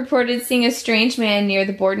 Reported seeing a strange man near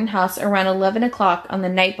the Borden house around 11 o'clock on the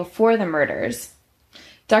night before the murders.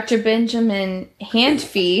 Dr. Benjamin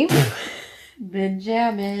Handfee.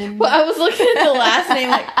 Benjamin. Well, I was looking at the last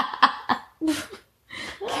name like...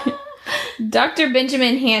 Dr.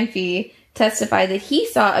 Benjamin Handfee testified that he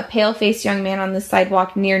saw a pale-faced young man on the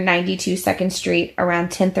sidewalk near 92 2nd Street around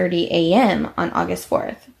 10:30 a.m. on August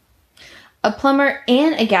 4th. A plumber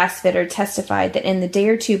and a gas fitter testified that in the day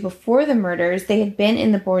or two before the murders, they had been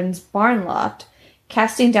in the Borden's barn loft,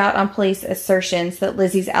 casting doubt on police assertions that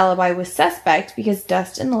Lizzie's alibi was suspect because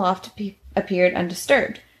dust in the loft appeared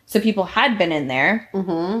undisturbed. So people had been in there.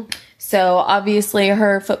 Mm-hmm. So obviously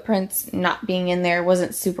her footprints not being in there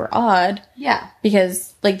wasn't super odd. Yeah.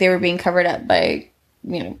 Because, like, they were being covered up by,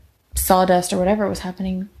 sawdust or whatever was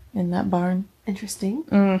happening in that barn. Interesting.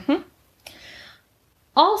 Mm-hmm.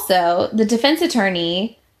 Also, the defense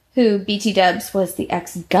attorney, who BT Dubs was the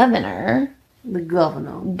ex-governor. The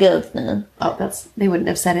governor. Governor. Oh, they wouldn't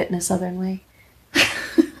have said it in a southern way.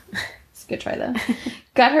 It's a good try, though.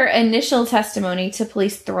 Got her initial testimony to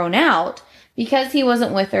police thrown out because he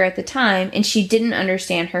wasn't with her at the time and she didn't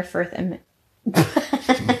understand her First Amendment.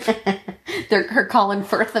 Her Colin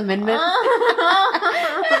Firth Amendment.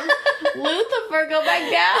 Lucifer, go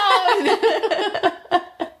back down.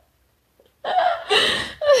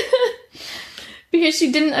 Because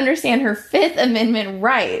she didn't understand her Fifth Amendment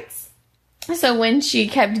rights. So when she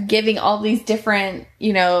kept giving all these different,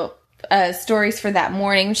 stories for that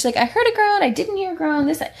morning, she's like, I heard a groan, I didn't hear a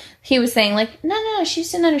groan. He was saying, like, no, she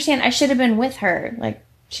just didn't understand. I should have been with her. Like,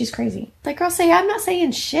 she's crazy. Like, girl, say, I'm not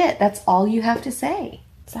saying shit. That's all you have to say.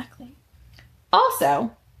 Exactly.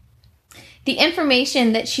 Also, the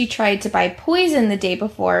information that she tried to buy poison the day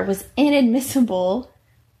before was inadmissible.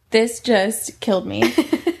 This just killed me.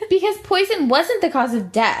 Because poison wasn't the cause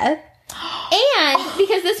of death. And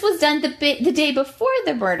because this was done the day before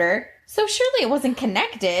the murder, so surely it wasn't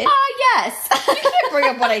connected. Yes. You can't bring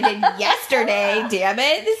up what I did yesterday, damn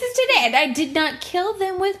it. This is today. And I did not kill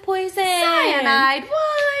them with poison. Cyanide.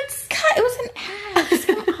 What? God, it was an axe.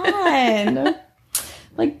 Come on.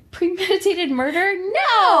 Like, premeditated murder?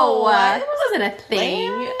 No. It wasn't a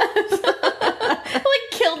thing. It,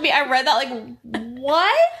 killed me. I read that,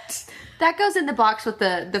 what? That goes in the box with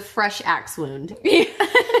the fresh axe wound.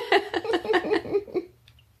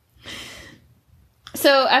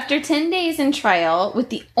 So after 10 days in trial, with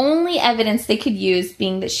the only evidence they could use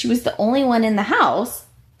being that she was the only one in the house,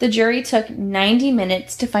 the jury took 90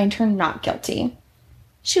 minutes to find her not guilty.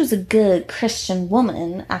 She was a good Christian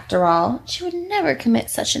woman, after all. She would never commit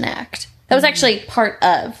such an act. That was actually part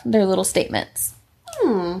of their little statements.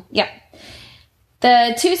 Yeah.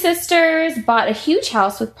 The two sisters bought a huge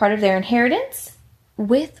house with part of their inheritance,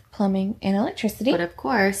 with plumbing and electricity. But of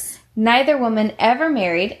course. Neither woman ever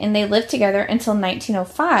married, and they lived together until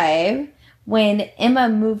 1905, when Emma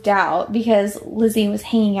moved out because Lizzie was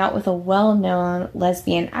hanging out with a well-known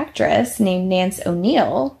lesbian actress named Nance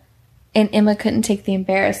O'Neill, and Emma couldn't take the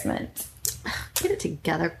embarrassment. Get it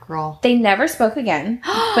together, girl. They never spoke again,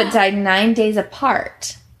 but died 9 days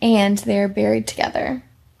apart, and they're buried together.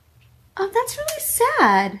 Oh, that's really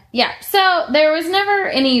sad. Yeah, so there was never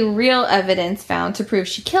any real evidence found to prove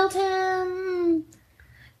she killed him.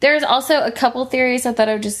 There's also a couple theories I thought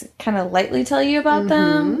I would just kind of lightly tell you about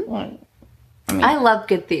them. I love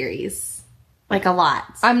good theories. A lot.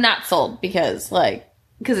 I'm not sold because,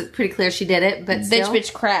 because it's pretty clear she did it, but still.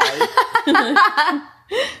 Bitch cry.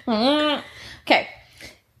 Okay.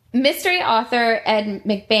 Mystery author Ed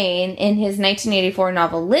McBain, in his 1984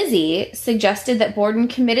 novel Lizzie, suggested that Borden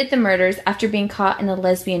committed the murders after being caught in a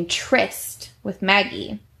lesbian tryst with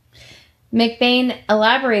Maggie. McBain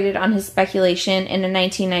elaborated on his speculation in a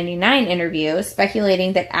 1999 interview,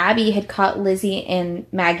 speculating that Abby had caught Lizzie and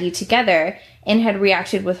Maggie together and had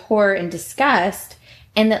reacted with horror and disgust,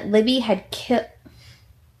 and that Lizzie had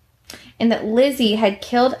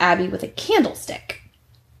killed Abby with a candlestick.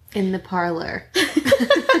 In the parlor.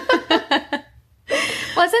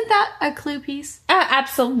 Wasn't that a clue piece?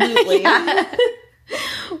 Absolutely.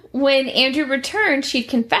 When Andrew returned, she'd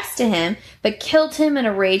confessed to him, but killed him in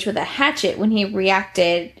a rage with a hatchet when he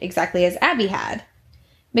reacted exactly as Abby had.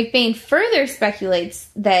 McBain further speculates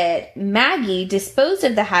that Maggie disposed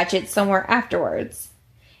of the hatchet somewhere afterwards.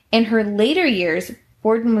 In her later years,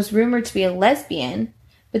 Borden was rumored to be a lesbian,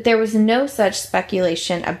 but there was no such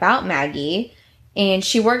speculation about Maggie, and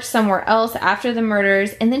she worked somewhere else after the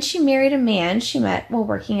murders, and then she married a man she met while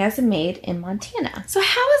working as a maid in Montana. So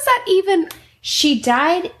how is that even... She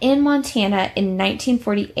died in Montana in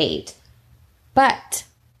 1948, but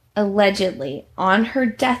allegedly, on her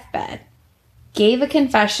deathbed, gave a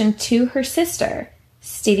confession to her sister,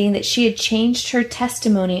 stating that she had changed her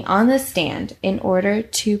testimony on the stand in order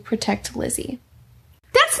to protect Lizzie.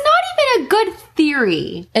 That's not even a good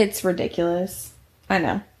theory. It's ridiculous. I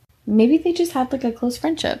know. Maybe they just had like a close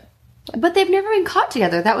friendship. But they've never been caught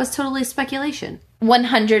together. That was totally speculation.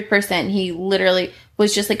 100%. He literally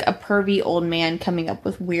was just like a pervy old man coming up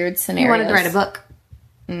with weird scenarios. He wanted to write a book.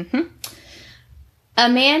 Mm-hmm. A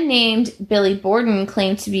man named Billy Borden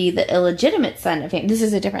claimed to be the illegitimate son of... This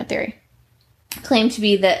is a different theory. Claimed to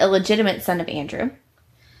be the illegitimate son of Andrew.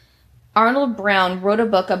 Arnold Brown wrote a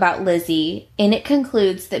book about Lizzie, and it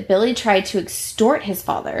concludes that Billy tried to extort his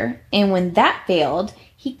father, and when that failed,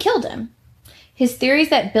 he killed him. His theory is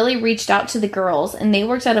that Billy reached out to the girls, and they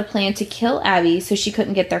worked out a plan to kill Abby so she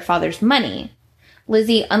couldn't get their father's money.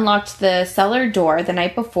 Lizzie unlocked the cellar door the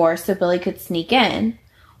night before so Billy could sneak in.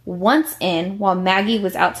 Once in, while Maggie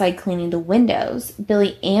was outside cleaning the windows,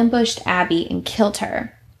 Billy ambushed Abby and killed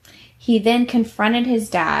her. He then confronted his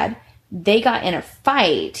dad. They got in a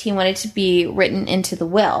fight. He wanted to be written into the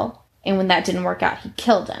will, and when that didn't work out, he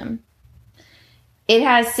killed him. It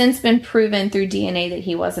has since been proven through DNA that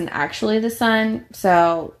he wasn't actually the son.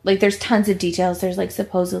 So, like, there's tons of details. There's, like,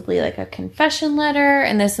 supposedly, like, a confession letter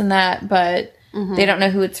and this and that, but they don't know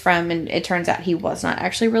who it's from, and it turns out he was not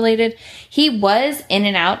actually related. He was in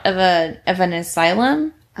and out of an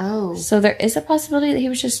asylum. Oh. So there is a possibility that he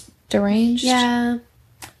was just deranged. Yeah.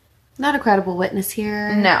 Not a credible witness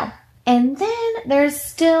here. No. And then there's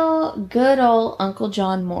still good old Uncle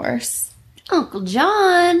John Morse. Uncle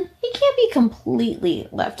John. He can't be completely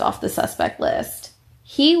left off the suspect list.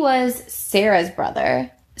 He was Sarah's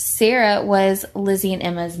brother. Sarah was Lizzie and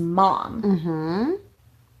Emma's mom. Mm-hmm.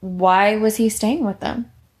 Why was he staying with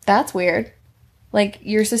them? That's weird. Like,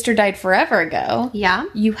 your sister died forever ago. Yeah.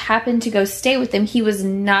 You happened to go stay with them. He was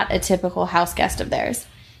not a typical house guest of theirs.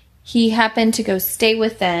 He happened to go stay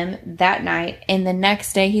with them that night, and the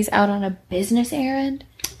next day he's out on a business errand.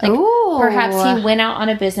 Like, Ooh. perhaps he went out on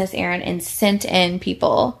a business errand and sent in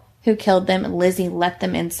people who killed them, and Lizzie let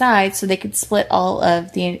them inside so they could split all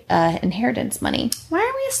of the inheritance money. Why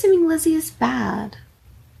are we assuming Lizzie is bad?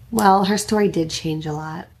 Well, her story did change a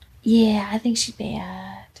lot. Yeah, I think she's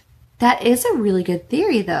bad. That is a really good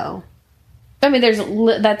theory, though. I mean,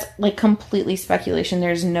 that's like completely speculation.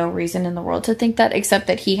 There's no reason in the world to think that, except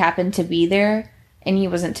that he happened to be there and he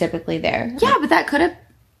wasn't typically there. Yeah, but that could have...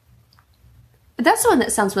 That's the one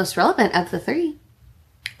that sounds most relevant of the three.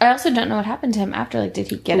 I also don't know what happened to him after. Like, did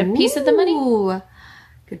he get a piece of the money? Ooh,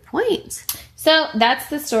 good point. So that's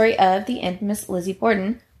the story of the infamous Lizzie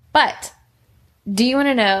Borden. But do you want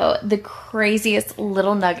to know the craziest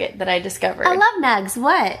little nugget that I discovered? I love nugs.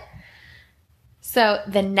 What? So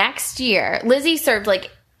the next year, Lizzie served like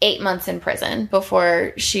 8 months in prison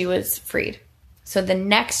before she was freed. So the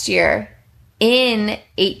next year, in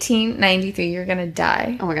 1893, you're going to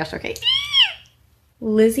die. Oh my gosh, okay.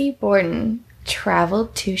 Lizzie Borden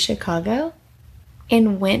traveled to Chicago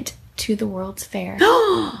and went to the World's Fair.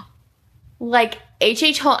 Like,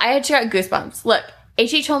 H.H. Holmes, I had got goosebumps. Look,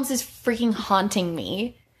 H.H. Holmes is freaking haunting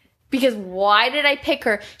me. Because why did I pick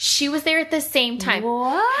her? She was there at the same time.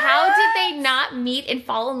 What? How did they not meet and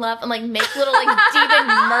fall in love and, like, make little, like,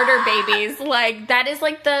 demon murder babies? Like, that is,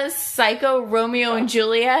 like, the psycho Romeo and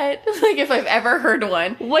Juliet. Like, if I've ever heard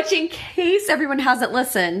one. Which, in case everyone hasn't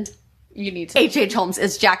listened, You need to. H.H. Holmes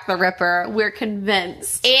is Jack the Ripper. We're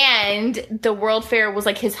convinced. And the World Fair was,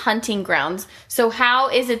 like, his hunting grounds. So how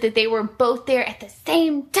is it that they were both there at the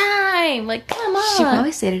same time? Like, come on. She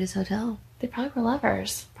probably stayed at his hotel. They probably were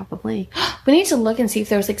lovers. Probably. We need to look and see if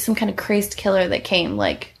there was like some kind of crazed killer that came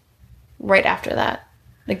like right after that.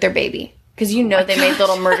 Like their baby. Because you know they made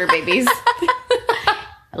little murder babies.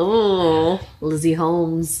 Oh, Lizzie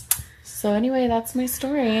Holmes. So anyway, that's my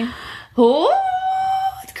story. Oh,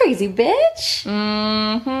 crazy bitch.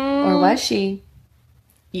 Mm-hmm. Or was she?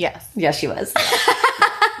 Yes. Yes, she was.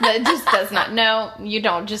 That just does not. No, you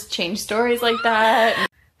don't just change stories like that.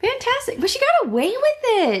 Fantastic. But she got away with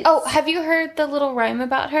it. Oh, have you heard the little rhyme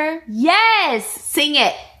about her? Yes. Sing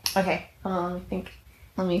it. Okay. Let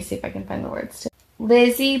me see if I can find the words.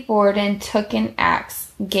 Lizzie Borden took an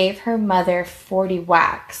axe, gave her mother 40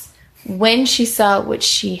 whacks. When she saw what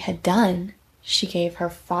she had done, she gave her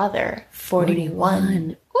father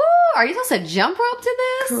 41. Ooh, are you supposed to jump rope to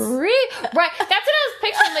this? Right. That's what I was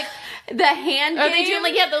picturing. Like the hand Are game? they doing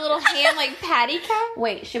like, the little hand, like, patty count?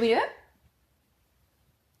 Wait, should we do it?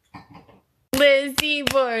 Lizzie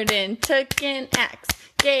Borden took an axe,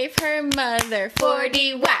 gave her mother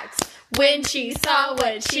 40 whacks. When she saw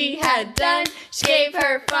what she had done, she gave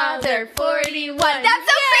her father 41. That's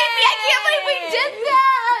so crazy! I can't believe we did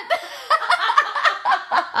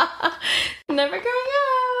that! Never growing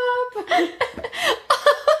up.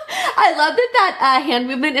 I love that hand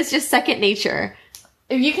movement is just second nature.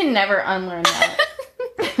 You can never unlearn that.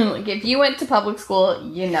 Like, if you went to public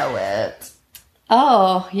school, you know it.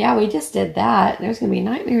 Oh, yeah, we just did that. There's going to be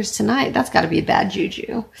nightmares tonight. That's got to be a bad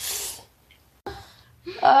juju.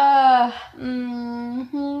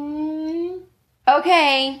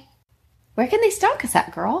 Okay. Where can they stalk us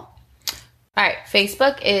at, girl? All right.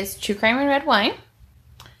 Facebook is True Crime and Red Wine.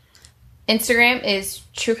 Instagram is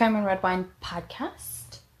True Crime and Red Wine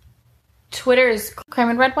Podcast. Twitter is Crime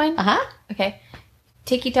and Red Wine. Uh-huh. Okay.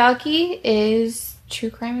 TikTok is True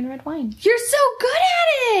Crime and Red Wine. You're so good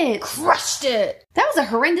at it. Crushed it. That was a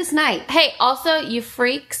horrendous night. Hey, also, you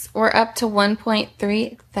freaks, we're up to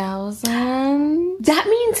 1.3 thousand. That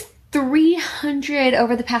means 300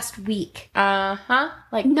 over the past week. Uh-huh.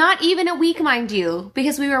 Like, not even a week, mind you,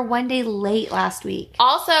 because we were one day late last week.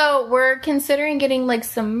 Also, we're considering getting like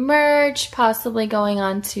some merch, possibly going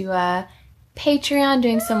on to Patreon,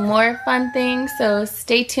 doing some more fun things. So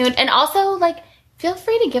stay tuned. And also, like, feel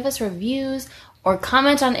free to give us reviews or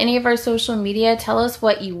comment on any of our social media. Tell us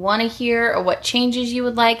what you want to hear or what changes you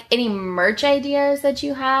would like. Any merch ideas that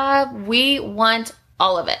you have. We want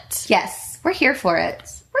all of it. Yes, we're here for it.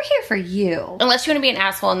 We're here for you. Unless you want to be an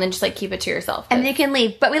asshole and then just like keep it to yourself. And you can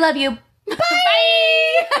leave. But we love you. Bye!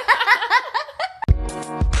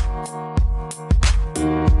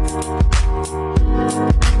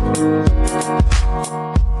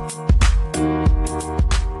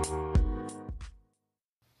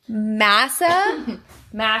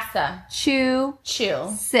 Massa. Chew.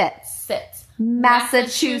 Sits.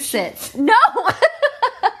 Massachusetts. No!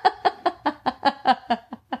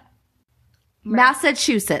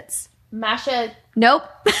 Massachusetts. Nope.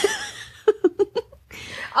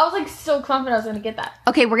 I was like so confident I was going to get that.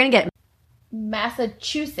 Okay, we're going to get it.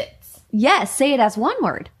 Massachusetts. Yes, say it as one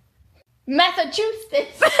word.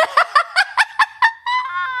 Massachusetts.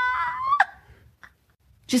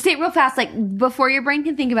 Just say it real fast, like before your brain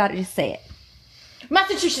can think about it, just say it.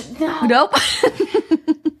 Massachusetts. No. Nope.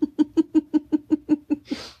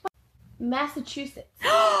 Massachusetts.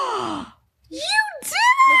 You